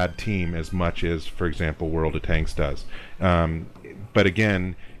a bad team as much as, for example, World of Tanks does. But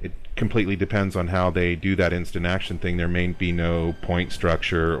again, it completely depends on how they do that instant action thing. There may be no point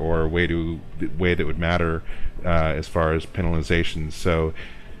structure or way that would matter as far as penalizations. So,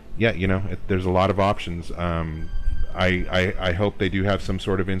 yeah, there's a lot of options. I hope they do have some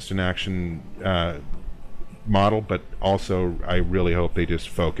sort of instant action model, but also I really hope they just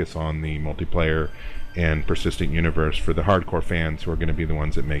focus on the multiplayer and persistent universe for the hardcore fans who are going to be the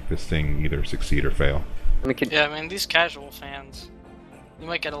ones that make this thing either succeed or fail. Yeah, I mean, these casual fans, you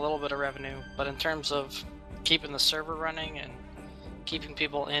might get a little bit of revenue, but in terms of keeping the server running and keeping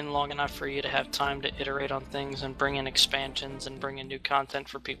people in long enough for you to have time to iterate on things and bring in expansions and bring in new content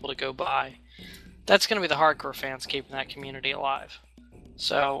for people to go buy, that's going to be the hardcore fans keeping that community alive.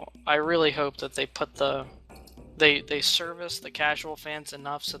 So I really hope that they put they service the casual fans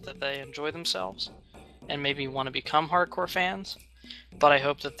enough so that they enjoy themselves and maybe want to become hardcore fans, but I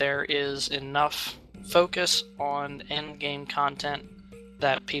hope that there is enough focus on end game content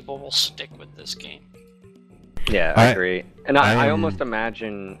that people will stick with this game. Yeah, I agree. And I almost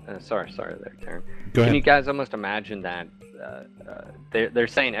imagine. Sorry there, Taryn. Can you guys almost imagine that they're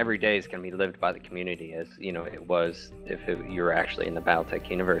saying every day is going to be lived by the community, as it was if you were actually in the BattleTech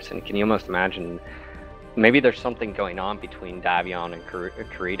universe? And can you almost imagine maybe there's something going on between Davion and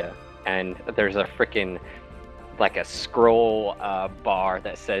Kurita, and there's a freaking like a scroll bar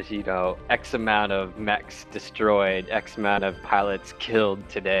that says X amount of mechs destroyed, X amount of pilots killed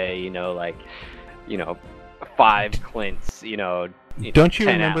today, 5 Clints, Don't you 10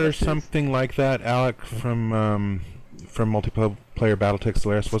 remember Atlases. something like that, Alec, from multiplayer BattleTech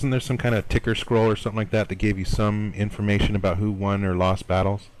Solaris? Wasn't there some kind of ticker scroll or something like that gave you some information about who won or lost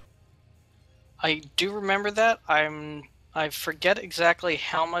battles? I do remember that. I forget exactly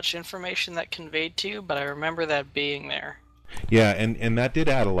how much information that conveyed to you, but I remember that being there. Yeah, and that did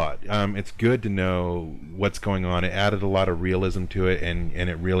add a lot. It's good to know what's going on. It added a lot of realism to it, and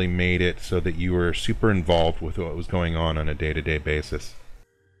it really made it so that you were super involved with what was going on a day-to-day basis.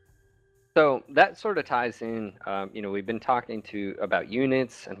 So that sort of ties in, we've been talking about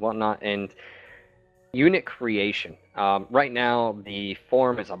units and whatnot, and unit creation. Right now, the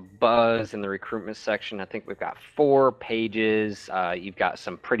forum is a buzz in the recruitment section. I think we've got 4 pages. You've got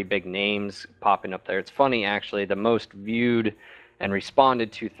some pretty big names popping up there. It's funny, actually, the most viewed and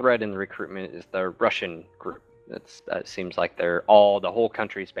responded to thread in the recruitment is the Russian group. It seems like the whole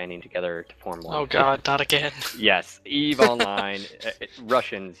country's banding together to form one. Oh God, not again. Yes, EVE Online.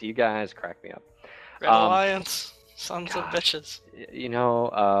 Russians, you guys crack me up. Red Alliance, sons of bitches.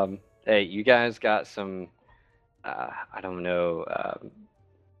 Hey, you guys got some, I don't know,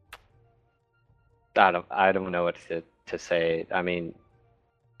 I don't know what to say. I mean,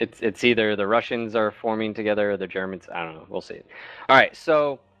 it's either the Russians are forming together or the Germans. I don't know. We'll see. All right.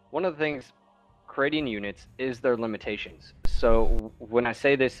 So one of the things creating units is their limitations. So when I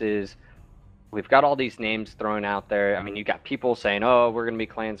say this is, we've got all these names thrown out there. I mean, you got people saying, oh, we're going to be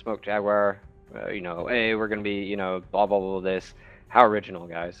Clan Smoke Jaguar, hey, we're going to be, blah, blah, blah, this. How original,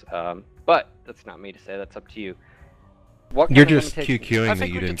 guys. But that's not me to say. That's up to you. You're just QQing that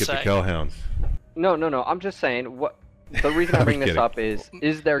you didn't get the kill hounds. No. I'm just saying, The reason I I'm bring this kidding. up is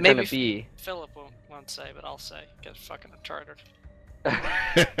there Maybe going to be? Philip won't say, but I'll say. Get fucking Uncharted.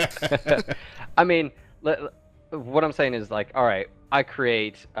 I mean, what I'm saying is like, all right, I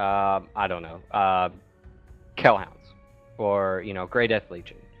create, I don't know, Kellhounds, or Grey Death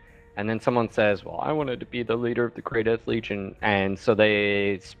Legion, and then someone says, well, I wanted to be the leader of the Grey Death Legion, and so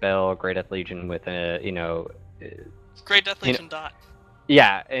they spell Grey Death Legion with Great Death Legion dot.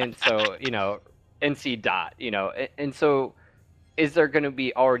 yeah, and so NC dot, and so is there going to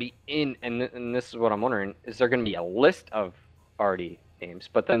be already and this is what I'm wondering, is there going to be a list of already names?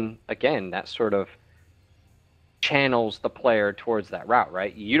 But then again, that sort of channels the player towards that route,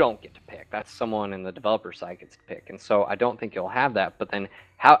 right? You don't get to pick. That's someone in the developer side gets to pick. And so I don't think you'll have that. But then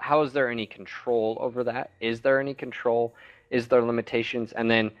how is there any control over that? Is there any control? Is there limitations? And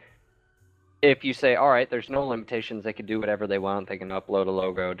then if you say, all right, there's no limitations, they can do whatever they want, they can upload a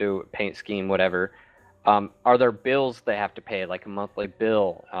logo, do a paint scheme, whatever. Are there bills they have to pay, like a monthly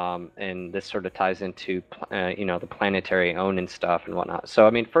bill? And this sort of ties into, the planetary own and stuff and whatnot. So,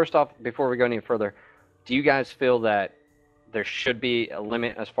 I mean, first off, before we go any further, do you guys feel that there should be a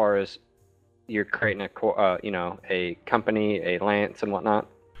limit as far as you're creating a company, a lance and whatnot?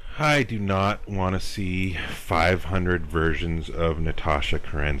 I do not want to see 500 versions of Natasha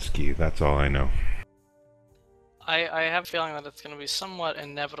Kerensky. That's all I know. I have a feeling that it's going to be somewhat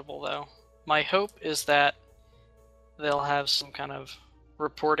inevitable, though. My hope is that they'll have some kind of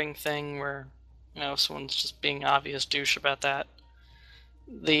reporting thing where, if someone's just being obvious douche about that,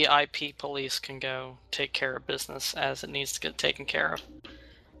 the IP police can go take care of business as it needs to get taken care of.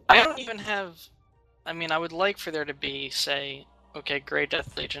 I don't even have... I mean, I would like for there to be, say, okay, Grey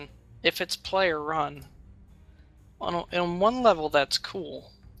Death Legion. If it's player run, on one level that's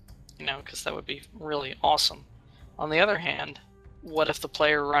cool, because that would be really awesome. On the other hand, what if the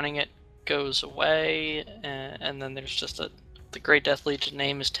player running it goes away, and then there's just the Grey Death Legion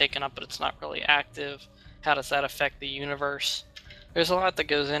name is taken up, but it's not really active? How does that affect the universe? There's a lot that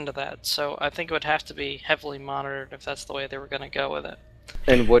goes into that, so I think it would have to be heavily monitored if that's the way they were going to go with it.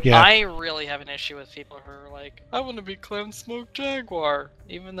 And what? Yeah. I really have an issue with people who are like, I want to be Clem Smoke Jaguar,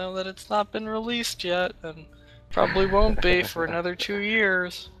 even though that it's not been released yet, and probably won't be for another 2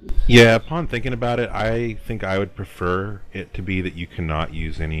 years. Yeah, upon thinking about it, I think I would prefer it to be that you cannot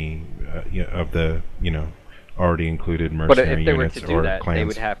use any of the already included But mercenary if they were units to do or that, clans.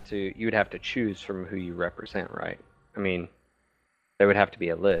 you would have to choose from who you represent, right? I mean, there would have to be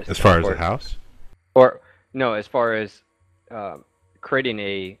a list. As far as the house? Or no, as far as creating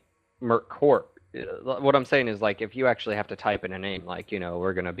a Merc Corp. What I'm saying is, like, if you actually have to type in a name, like,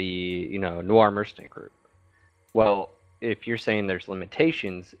 we're going to be, Noir Mercenary Group. Well, if you're saying there's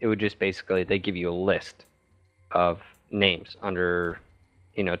limitations, it would just basically, they give you a list of names under,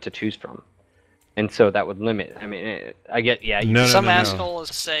 to choose from. And so that would limit. I mean, I get, yeah. No, Some no. asshole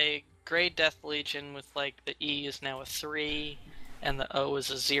is say Grey Death Legion with, like, the E is now a 3 and the O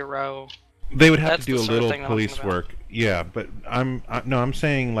is a 0. They would have That's to do the a sort of little thing I'm police talking about. work. Yeah, but I'm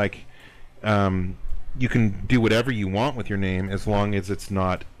saying, like, you can do whatever you want with your name as long as it's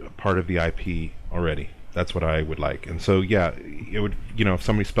not part of the IP already. That's what I would like. And so, yeah, it would, if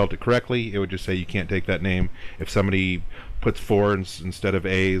somebody spelled it correctly, it would just say you can't take that name. If somebody puts 4s instead of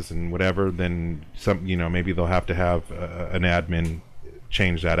A's and whatever, then maybe they'll have to have an admin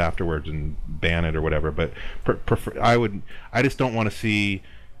change that afterwards and ban it or whatever. But I just don't want to see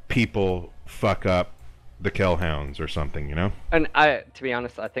people fuck up the Kellhounds or something, And to be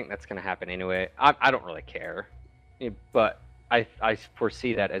honest, I think that's going to happen anyway. I don't really care, but I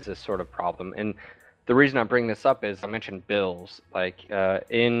foresee that as a sort of problem. And the reason I bring this up is I mentioned bills. Like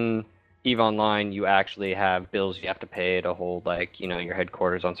in EVE Online, you actually have bills you have to pay to hold, like, your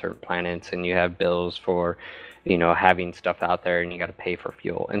headquarters on certain planets, and you have bills for, having stuff out there, and you got to pay for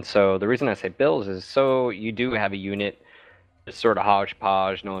fuel. And so the reason I say bills is so you do have a unit. It's sort of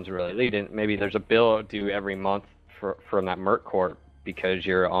hodgepodge. No one's really leading. Maybe there's a bill due every month from that Merc Corp because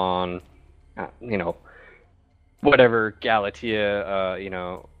you're on, whatever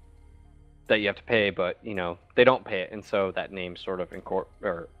Galatea, that you have to pay, but they don't pay it, and so that name sort of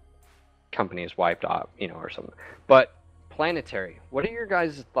or company is wiped off, or something. But planetary, what are your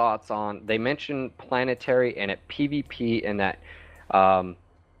guys' thoughts on? They mentioned planetary and at PvP and that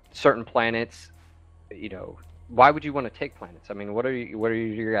certain planets, why would you want to take planets? I mean, what are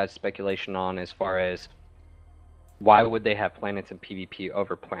your guys' speculation on as far as why would they have planets in PvP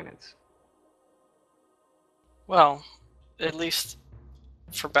over planets? Well, at least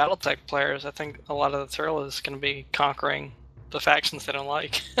for BattleTech players, I think a lot of the thrill is going to be conquering the factions they don't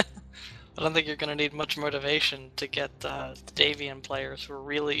like. I don't think you're going to need much motivation to get Davian players who are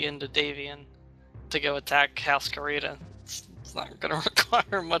really into Davian to go attack House Karita. It's not going to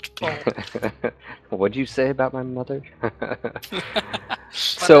require much pull. What'd you say about my mother?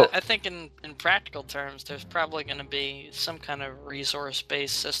 So I think in practical terms, there's probably going to be some kind of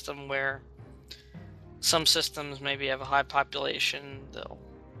resource-based system where some systems maybe have a high population. They'll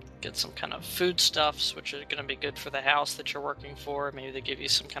get some kind of foodstuffs, which are going to be good for the house that you're working for. Maybe they give you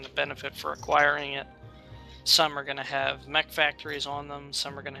some kind of benefit for acquiring it. Some are going to have mech factories on them.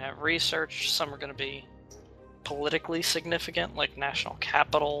 Some are going to have research. Some are going to be politically significant, like national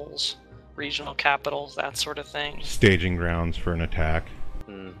capitals, regional capitals, that sort of thing. Staging grounds for an attack.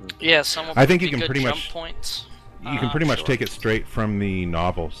 Mm-hmm. Yeah, some will I think be you can good pretty jump much points. You can pretty much Sure. take it straight from the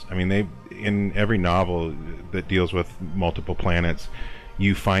novels. I mean, they in every novel that deals with multiple planets,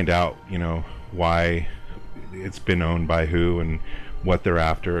 you find out, you know, why it's been owned by who and what they're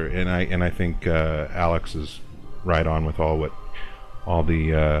after. And I think Alex is right on with all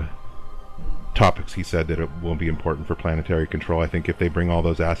the topics he said that it will be important for planetary control. I think if they bring all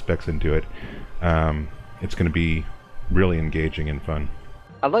those aspects into it, it's going to be really engaging and fun.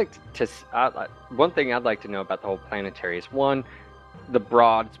 I'd like to. One thing I'd like to know about the whole planetary is one, the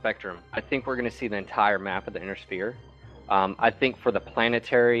broad spectrum. I think we're going to see the entire map of the inner sphere. I think for the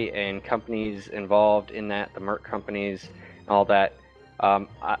planetary and companies involved in that, the Merc companies and all that,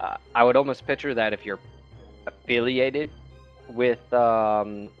 I would almost picture that if you're affiliated with,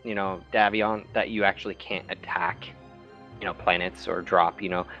 you know, Davion, that you actually can't attack, you know, planets or drop, you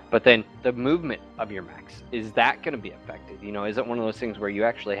know. But then the movement of your mechs, is that going to be affected? You know, is it one of those things where you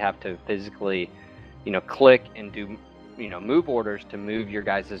actually have to physically, you know, click and do, you know, move orders to move your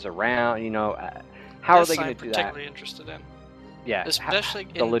guys around? You know, how are they going to do that? I'm particularly interested in. Yeah, Especially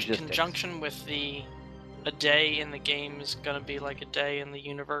the in logistics. conjunction with a day in the game is going to be like a day in the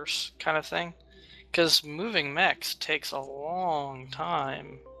universe kind of thing. Because moving mechs takes a long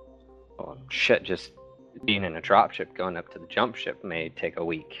time. Well, shit, just being in a dropship going up to the jump ship may take a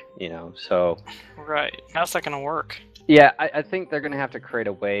week, you know, so... Right. How's that going to work? Yeah, I think they're going to have to create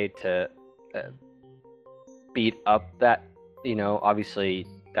a way to beat up that, you know, obviously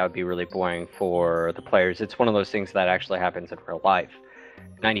that would be really boring for the players. It's one of those things that actually happens in real life.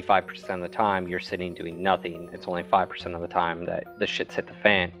 95% of the time you're sitting doing nothing. It's only 5% of the time that the shit's hit the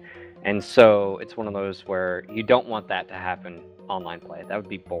fan. And so it's one of those where you don't want that to happen online play. That would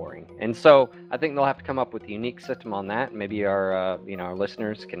be boring. And so I think they'll have to come up with a unique system on that. Maybe our you know, our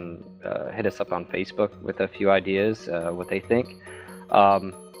listeners can hit us up on Facebook with a few ideas, what they think.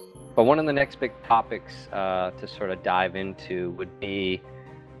 But one of the next big topics to sort of dive into would be,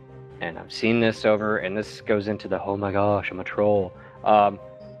 and I've seen this over, and this goes into the, oh my gosh, I'm a troll.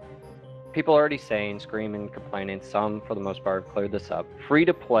 People are already saying, screaming, complaining, some for the most part have cleared this up. Free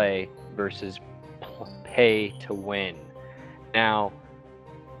to play versus pay to win. Now,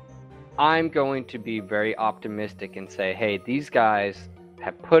 I'm going to be very optimistic and say, hey, these guys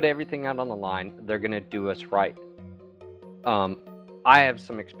have put everything out on the line. They're going to do us right. I have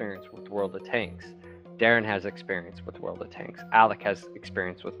some experience with World of Tanks. Darren has experience with World of Tanks. Alec has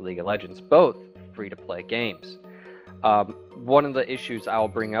experience with League of Legends, both free-to-play games. One of the issues I'll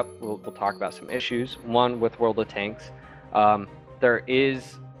bring up, we'll talk about some issues. One with World of Tanks, there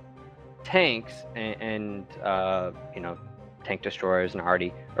is tanks and you know, tank destroyers and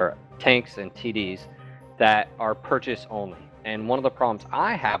or tanks and TDs that are purchase only. And one of the problems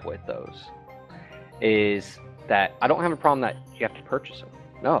I have with those is that I don't have a problem that you have to purchase them.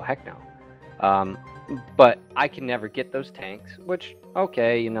 No, heck no. But I can never get those tanks, which,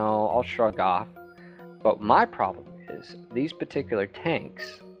 okay, you know, I'll shrug off. But my problem is these particular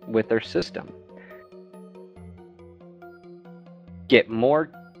tanks with their system get more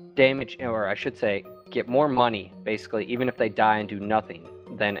damage, or I should say, get more money, basically, even if they die and do nothing,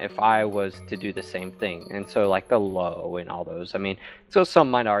 than if I was to do the same thing. And so, like the low and all those, I mean, so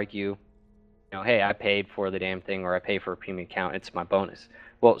some might argue, you know, hey, I paid for the damn thing, or I pay for a premium account, it's my bonus.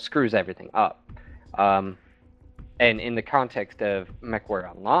 Well, it screws everything up. And in the context of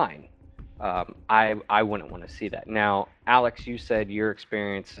MechWarrior Online, I wouldn't want to see that. Now, Alex, you said your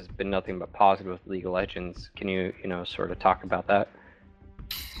experience has been nothing but positive with League of Legends. Can you, you know, sort of talk about that?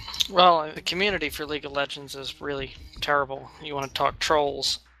 Well, the community for League of Legends is really terrible. You want to talk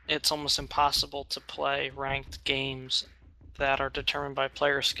trolls, it's almost impossible to play ranked games that are determined by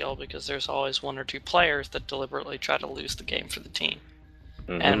player skill because there's always one or two players that deliberately try to lose the game for the team.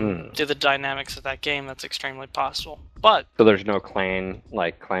 Mm-hmm. And due to the dynamics of that game, that's extremely possible. But so there's no clan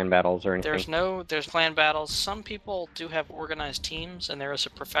battles or anything? There's clan battles. Some people do have organized teams, and there is a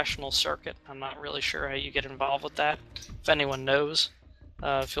professional circuit. I'm not really sure how you get involved with that. If anyone knows,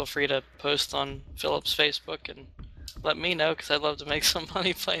 feel free to post on Philip's Facebook and let me know, because I'd love to make some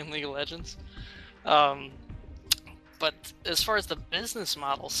money playing League of Legends. But as far as the business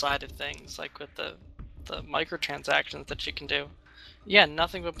model side of things, like with the microtransactions that you can do, yeah,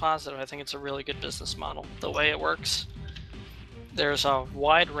 nothing but positive. I think it's a really good business model. The way it works, there's a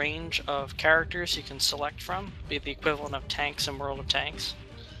wide range of characters you can select from, be the equivalent of tanks in World of Tanks.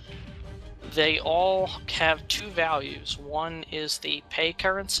 They all have two values. One is the pay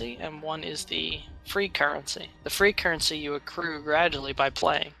currency, and one is the free currency. The free currency you accrue gradually by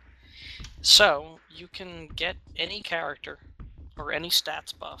playing. So, you can get any character or any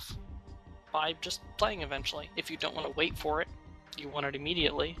stats buff by just playing eventually. If you don't want to wait for it, you want it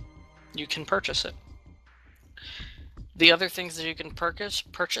immediately, you can purchase it. The other things that you can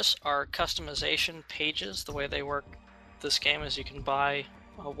purchase are customization pages. The way they work this game is you can buy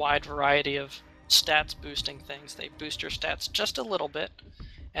a wide variety of stats boosting things. They boost your stats just a little bit,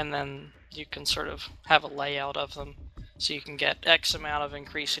 and then you can sort of have a layout of them. So you can get X amount of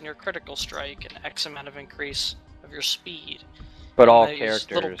increase in your critical strike and X amount of increase of your speed. But all those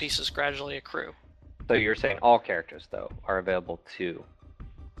characters. little pieces gradually accrue. So you're saying all characters though are available to.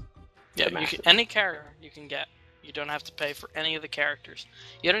 Yeah, any character you can get. You don't have to pay for any of the characters.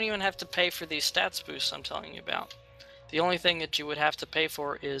 You don't even have to pay for these stats boosts I'm telling you about. The only thing that you would have to pay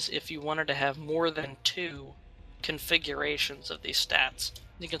for is if you wanted to have more than 2 configurations of these stats.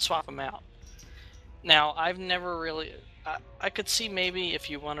 You can swap them out. Now, I've never really... I could see maybe if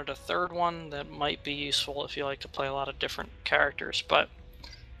you wanted a third one that might be useful if you like to play a lot of different characters, but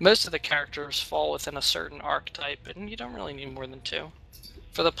most of the characters fall within a certain archetype, and you don't really need more than 2.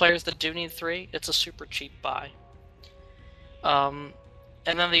 For the players that do need 3, it's a super cheap buy. And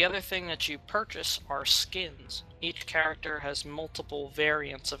then the other thing that you purchase are skins. Each character has multiple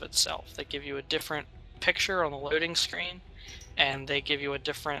variants of itself. They give you a different picture on the loading screen, and they give you a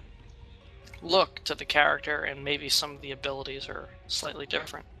different look to the character, and maybe some of the abilities are slightly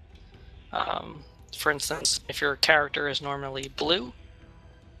different. For instance, if your character is normally blue,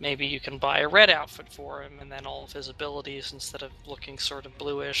 maybe you can buy a red outfit for him, and then all of his abilities, instead of looking sort of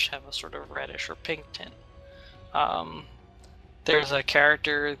bluish, have a sort of reddish or pink tint. There's a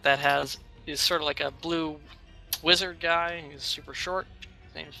character that is sort of like a blue wizard guy. He's super short.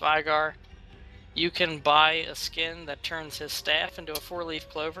 His name's Vigar. You can buy a skin that turns his staff into a 4-leaf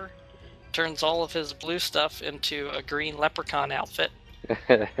clover, turns all of his blue stuff into a green leprechaun outfit,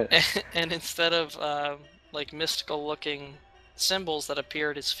 and instead of like mystical looking symbols that appear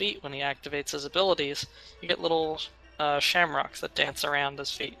at his feet when he activates his abilities, you get little shamrocks that dance around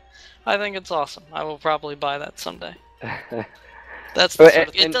his feet. I think it's awesome. I will probably buy that someday. That's the sort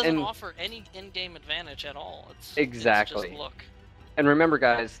of, it doesn't offer any in-game advantage at all. Exactly. It's just look. And remember,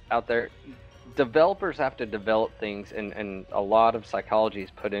 guys out there, developers have to develop things, and a lot of psychology is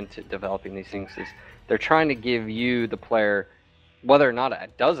put into developing these things. Is they're trying to give you, the player, whether or not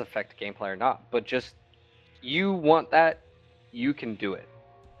it does affect gameplay or not, but just you want that, you can do it.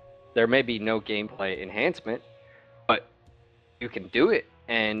 There may be no gameplay enhancement, but you can do it,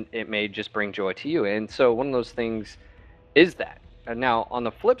 and it may just bring joy to you. And so one of those things is that. And now on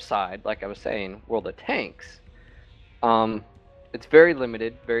the flip side, like I was saying, World of Tanks, it's very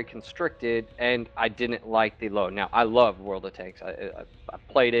limited, very constricted, and I didn't like the load. Now, I love World of Tanks. I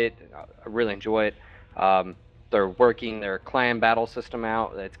played it. I really enjoy it. They're working their clan battle system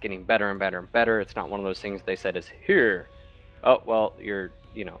out. It's getting better and better and better. It's not one of those things they said is here. Oh, well,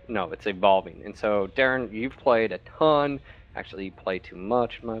 no, it's evolving. And so, Darren, you've played a ton. Actually, you play too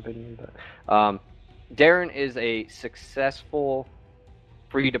much, in my opinion. But Darren is a successful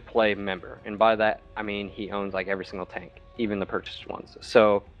free-to-play member. And by that, I mean he owns like every single tank, even the purchased ones.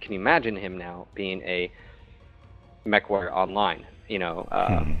 So can you imagine him now being a MechWarrior Online?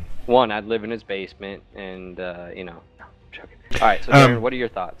 One, I'd live in his basement, and no, I'm joking. All right, so Darren, what are your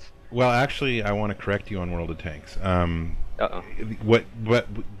thoughts? Well, actually, I want to correct you on World of Tanks. Uh-oh. What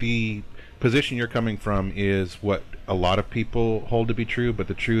the position you're coming from is what a lot of people hold to be true, but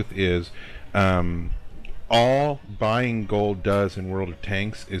the truth is, all buying gold does in World of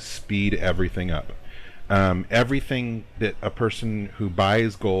Tanks is speed everything up. Everything that a person who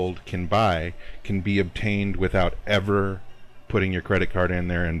buys gold can buy can be obtained without ever putting your credit card in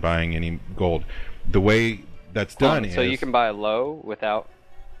there and buying any gold. The way that's done is... So you can buy a low without...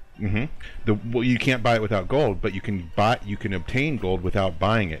 Well, you can't buy it without gold, but you can obtain gold without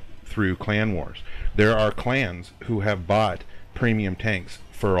buying it through Clan Wars. There are clans who have bought premium tanks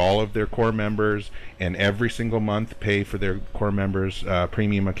for all of their core members, and every single month pay for their core members'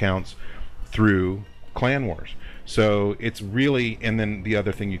 premium accounts through Clan Wars. So it's really, and then the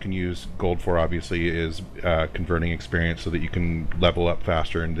other thing you can use gold for, obviously, is converting experience so that you can level up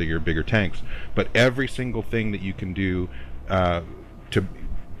faster into your bigger tanks. But every single thing that you can do to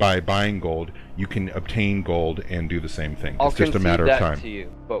by buying gold, you can obtain gold and do the same thing. I'll It's just a concede matter that of time. to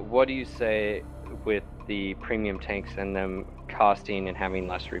you, but what do you say with the premium tanks and them costing and having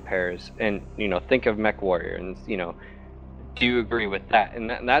less repairs? And think of Mech Warrior, and do you agree with that?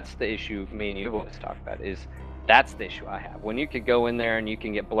 And that's the issue me and you always talk about. That's the issue I have. When you could go in there and you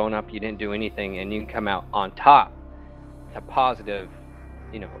can get blown up, you didn't do anything, and you can come out on top to positive,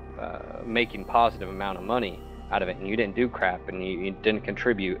 making positive amount of money out of it, and you didn't do crap, and you didn't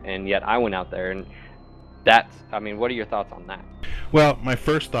contribute, and yet I went out there, and what are your thoughts on that? Well, my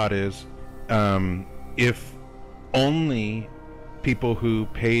first thought is, if only people who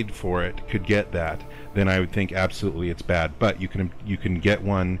paid for it could get that, then I would think absolutely it's bad. But you can get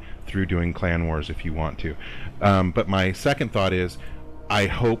one through doing Clan Wars if you want to. But my second thought is, I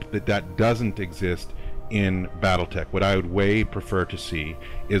hope that doesn't exist in BattleTech. What I would way prefer to see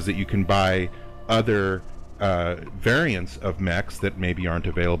is that you can buy other variants of mechs that maybe aren't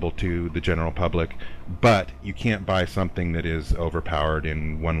available to the general public, but you can't buy something that is overpowered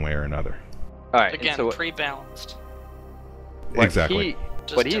in one way or another. All right, Again, so pre-balanced. Exactly.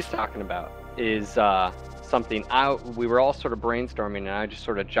 What he's talking about is something we were all sort of brainstorming, and I just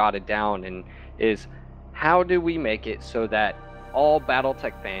sort of jotted down, and is how do we make it so that all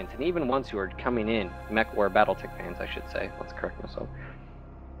BattleTech fans, and even ones who are coming in, MechWar BattleTech fans, I should say, let's correct myself,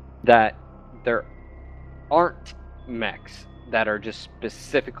 that there aren't mechs that are just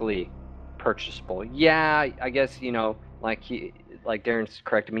specifically purchasable. Yeah, I guess, like Darren's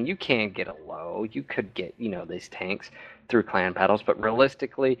correct. I mean, you can get a low. You could get, these tanks through clan battles, but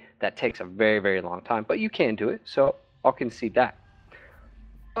realistically, that takes a very, very long time. But you can do it, so I'll concede that.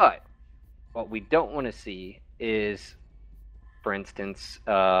 But what we don't want to see is, for instance,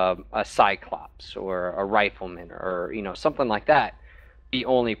 a Cyclops or a Rifleman or, something like that be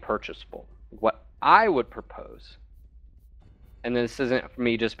only purchasable. What I would propose, and this isn't for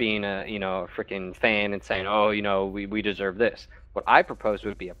me just being a freaking fan and saying, oh, we deserve this. What I propose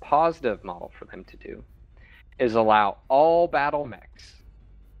would be a positive model for them to do, is allow all battle mechs,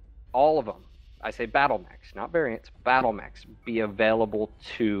 all of them, I say battle mechs, not variants, battle mechs, be available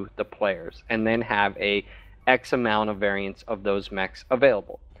to the players, and then have a X amount of variants of those mechs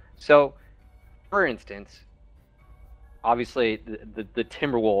available. So, for instance, obviously the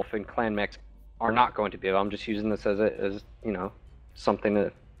Timberwolf and clan mechs are not going to be. I'm just using this as something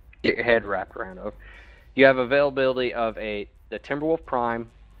to get your head wrapped around of. You have availability of the Timberwolf Prime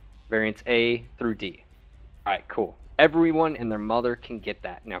variants A through D. All right, cool. Everyone and their mother can get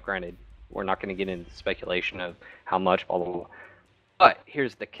that. Now, granted, we're not going to get into speculation of how much, blah, blah, blah. But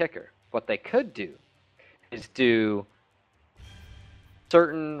here's the kicker. What they could do is do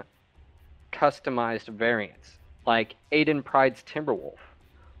certain customized variants, like Aiden Pride's Timberwolf,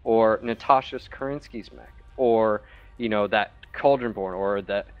 or Natasha's Kerensky's mech, or that Cauldronborn, or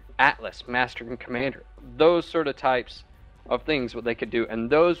the Atlas Master and Commander. Those sort of types of things what they could do, and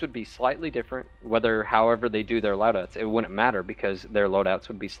those would be slightly different. However they do their loadouts, it wouldn't matter because their loadouts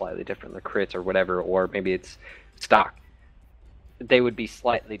would be slightly different, the crits or whatever, or maybe it's stock. They would be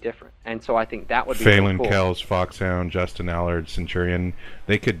slightly different, and so I think that would be Phelan really cool. Kells, Foxhound, Justin Allard, Centurion.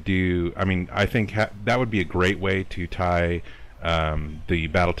 They could do. I mean, I think that would be a great way to tie the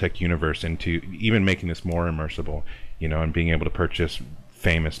BattleTech universe into even making this more immersible, and being able to purchase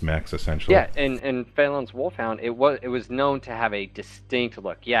famous mechs essentially. Yeah, and Phelan's Wolfhound, it was known to have a distinct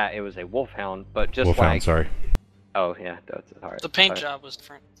look. Yeah, it was a Wolfhound, but just Wolfhound, like sorry. Oh yeah, that's alright. The paint job was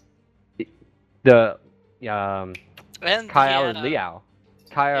different. The And Kai he had, Allard Liao.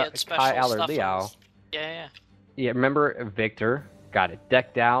 Kai special Allard stuff on Liao. his- Yeah. Yeah, remember Victor got it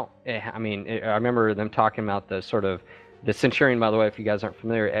decked out. I remember them talking about the sort of the Centurion. By the way, if you guys aren't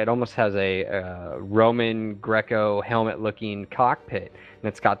familiar, it almost has a Roman Greco helmet-looking cockpit, and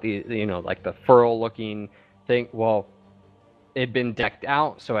it's got the like the furl-looking thing. Well, it'd been decked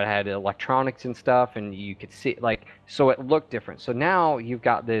out, so it had electronics and stuff, and you could see so it looked different. So now you've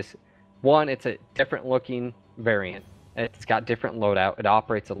got this one. It's a different-looking variant. It's got different loadout. It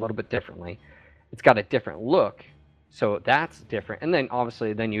operates a little bit differently. It's got a different look, so that's different. And then obviously,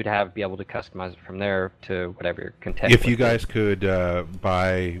 you'd be able to customize it from there to whatever you're content. If you guys could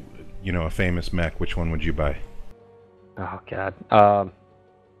buy, a famous mech, which one would you buy? Oh God.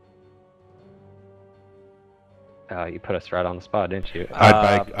 You put us right on the spot, didn't you?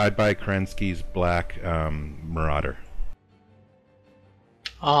 I'd buy Kerensky's Black Marauder.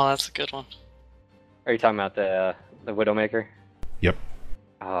 Oh, that's a good one. Are you talking about the Widowmaker? Yep.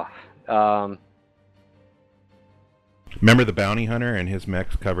 Oh, Remember the bounty hunter and his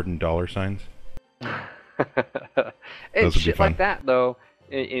mechs covered in dollar signs? it's Those would be shit fun. like that though.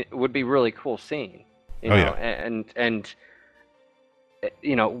 It would be really cool seeing. Oh, yeah. And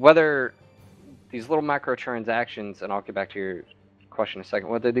whether these little microtransactions, and I'll get back to your question in a second,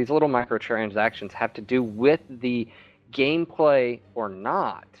 whether these little microtransactions have to do with the gameplay or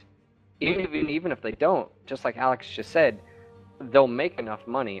not, even if they don't, just like Alex just said, they'll make enough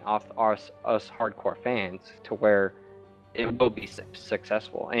money off us hardcore fans to where it will be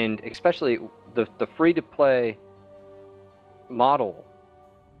successful. And especially the free-to-play model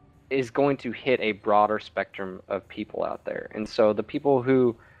is going to hit a broader spectrum of people out there. And so the people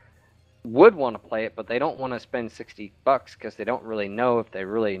who would want to play it, but they don't want to spend $60 because they don't really know if they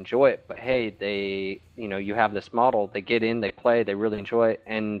really enjoy it. But hey, you have this model, they get in, they play, they really enjoy it,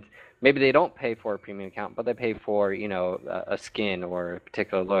 and maybe they don't pay for a premium account, but they pay for, a skin or a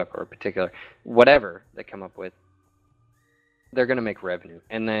particular look or a particular whatever they come up with. They're going to make revenue.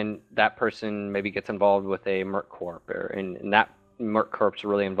 And then that person maybe gets involved with a Merc Corp, and that Merc Corp's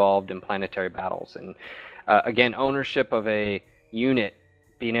really involved in planetary battles. And again, ownership of a unit,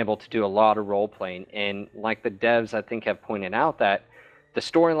 being able to do a lot of role playing. And like the devs, I think, have pointed out that the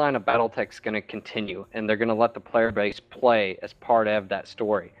storyline of Battletech's going to continue, and they're going to let the player base play as part of that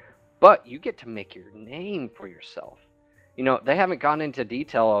story. But you get to make your name for yourself. They haven't gone into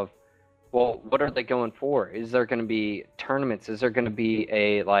detail of, well, what are they going for? Is there going to be tournaments? Is there going to be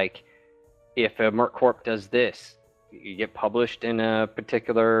if a Merc Corp does this, you get published in a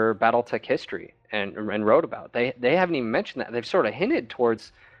particular Battletech history and wrote about it. They haven't even mentioned that. They've sort of hinted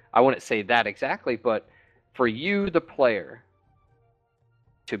towards, I wouldn't say that exactly, but for you, the player,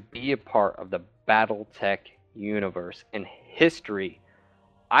 to be a part of the Battletech universe and history,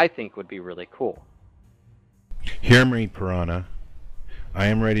 I think would be really cool. Here, Marine Piranha, I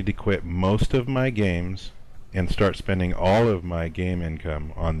am ready to quit most of my games and start spending all of my game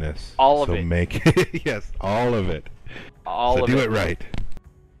income on this. All of it. Yes, all of it. So do it right.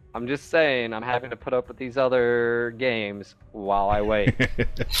 I'm just saying, I'm having to put up with these other games while I wait.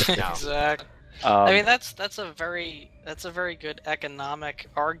 Exactly. I mean, that's a very good economic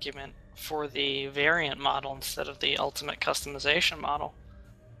argument for the variant model instead of the ultimate customization model.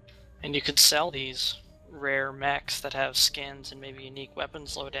 And you could sell these rare mechs that have skins and maybe unique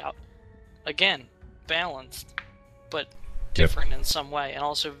weapons loadout. Again, balanced, but different in some way, and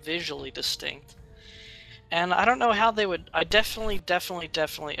also visually distinct. And I don't know how they would. I definitely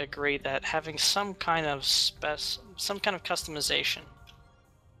agree that having some kind of customization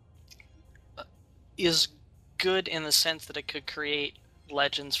is good in the sense that it could create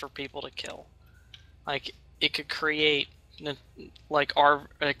legends for people to kill. Like, it could create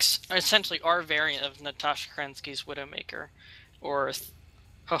essentially our variant of Natasha Kerensky's Widowmaker, or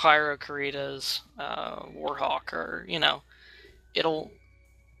Hohiro Kurita's Warhawk, or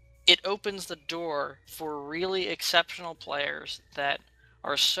it opens the door for really exceptional players that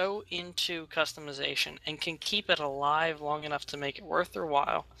are so into customization and can keep it alive long enough to make it worth their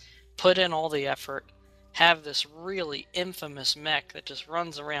while, put in all the effort, have this really infamous mech that just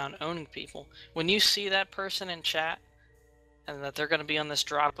runs around owning people. When you see that person in chat and that they're going to be on this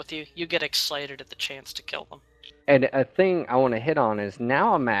drop with you, you get excited at the chance to kill them. And a thing I want to hit on is,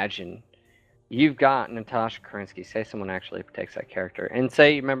 now imagine you've got Natasha Kerensky, say someone actually takes that character, and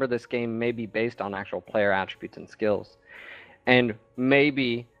say, remember, this game may be based on actual player attributes and skills. And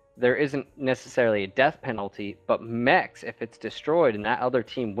maybe there isn't necessarily a death penalty, but mechs, if it's destroyed and that other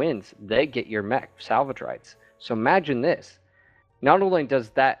team wins, they get your mech salvage rights. So imagine this. Not only does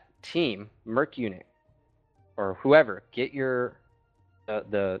that team, Merc unit, or whoever, get your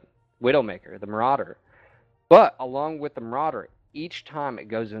the Widowmaker, the Marauder, but along with the Marauder, each time it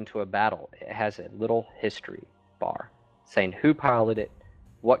goes into a battle, it has a little history bar saying who piloted it,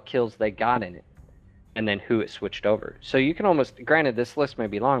 what kills they got in it, and then who it switched over. So you can almost, granted this list may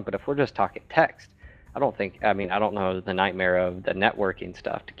be long, but if we're just talking text, I don't know the nightmare of the networking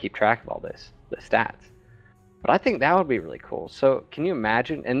stuff to keep track of all this, the stats. But I think that would be really cool. So can you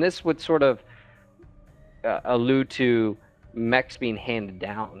imagine, and this would sort of allude to mechs being handed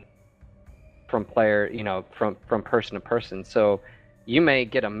down from player, from person to person. So you may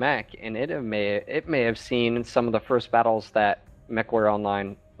get a mech, and it may have seen in some of the first battles that MechWarrior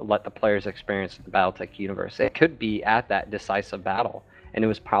Online let the players experience the Battletech universe. It could be at that decisive battle, and it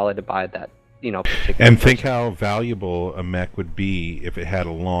was piloted by that, particular And person. think how valuable a mech would be if it had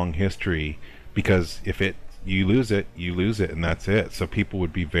a long history, because if you lose it, and that's it. So people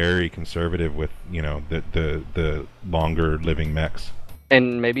would be very conservative with, the longer living mechs.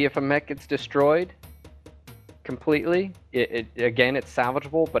 And maybe if a mech gets destroyed completely, again, it's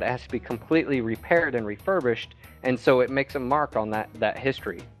salvageable, but it has to be completely repaired and refurbished, and so it makes a mark on that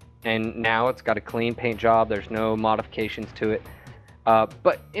history. And now it's got a clean paint job. There's no modifications to it.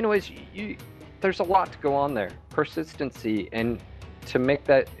 But anyways, there's a lot to go on there. Persistency, and to make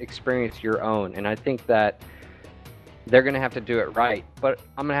that experience your own. And I think that they're going to have to do it right, but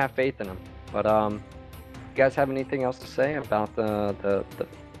I'm going to have faith in them. But you guys have anything else to say about the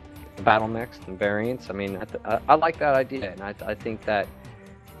battle mechs and variants? I mean, I like that idea, and I think that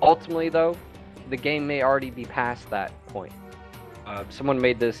ultimately, though, the game may already be past that point. Someone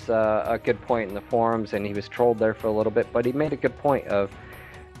made this a good point in the forums, and he was trolled there for a little bit, but he made a good point of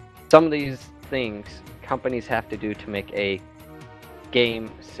some of these things companies have to do to make a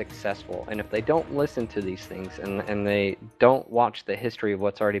game successful, and if they don't listen to these things and they don't watch the history of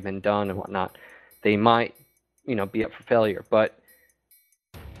what's already been done and whatnot, they might, be up for failure. But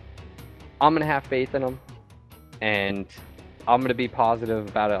I'm gonna have faith in them, and I'm gonna be positive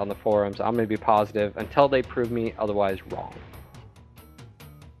about it on the forums. I'm gonna be positive until they prove me otherwise wrong.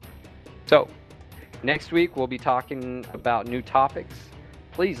 So next week we'll be talking about new topics.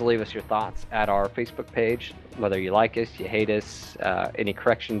 Please leave us your thoughts at our Facebook page, whether you like us, you hate us, any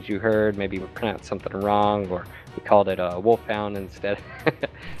corrections you heard, maybe we pronounced something wrong, or we called it a wolfhound instead.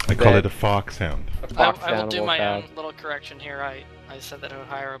 I called it a foxhound. I will do my own little correction here. I said that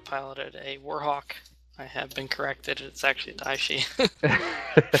Ohio piloted a Warhawk. I have been corrected. It's actually a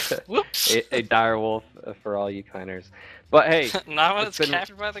Daishi. Whoops. A direwolf for all you kinders. But hey, not when it's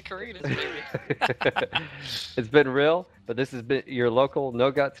captured by the Karitas, baby. It's been real, but this has been your local No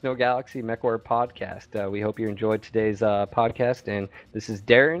Guts, No Galaxy MechWarrior podcast. We hope you enjoyed today's podcast, and this is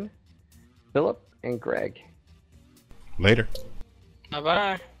Darren, Philip, and Greg. Later.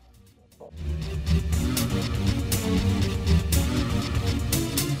 Bye-bye.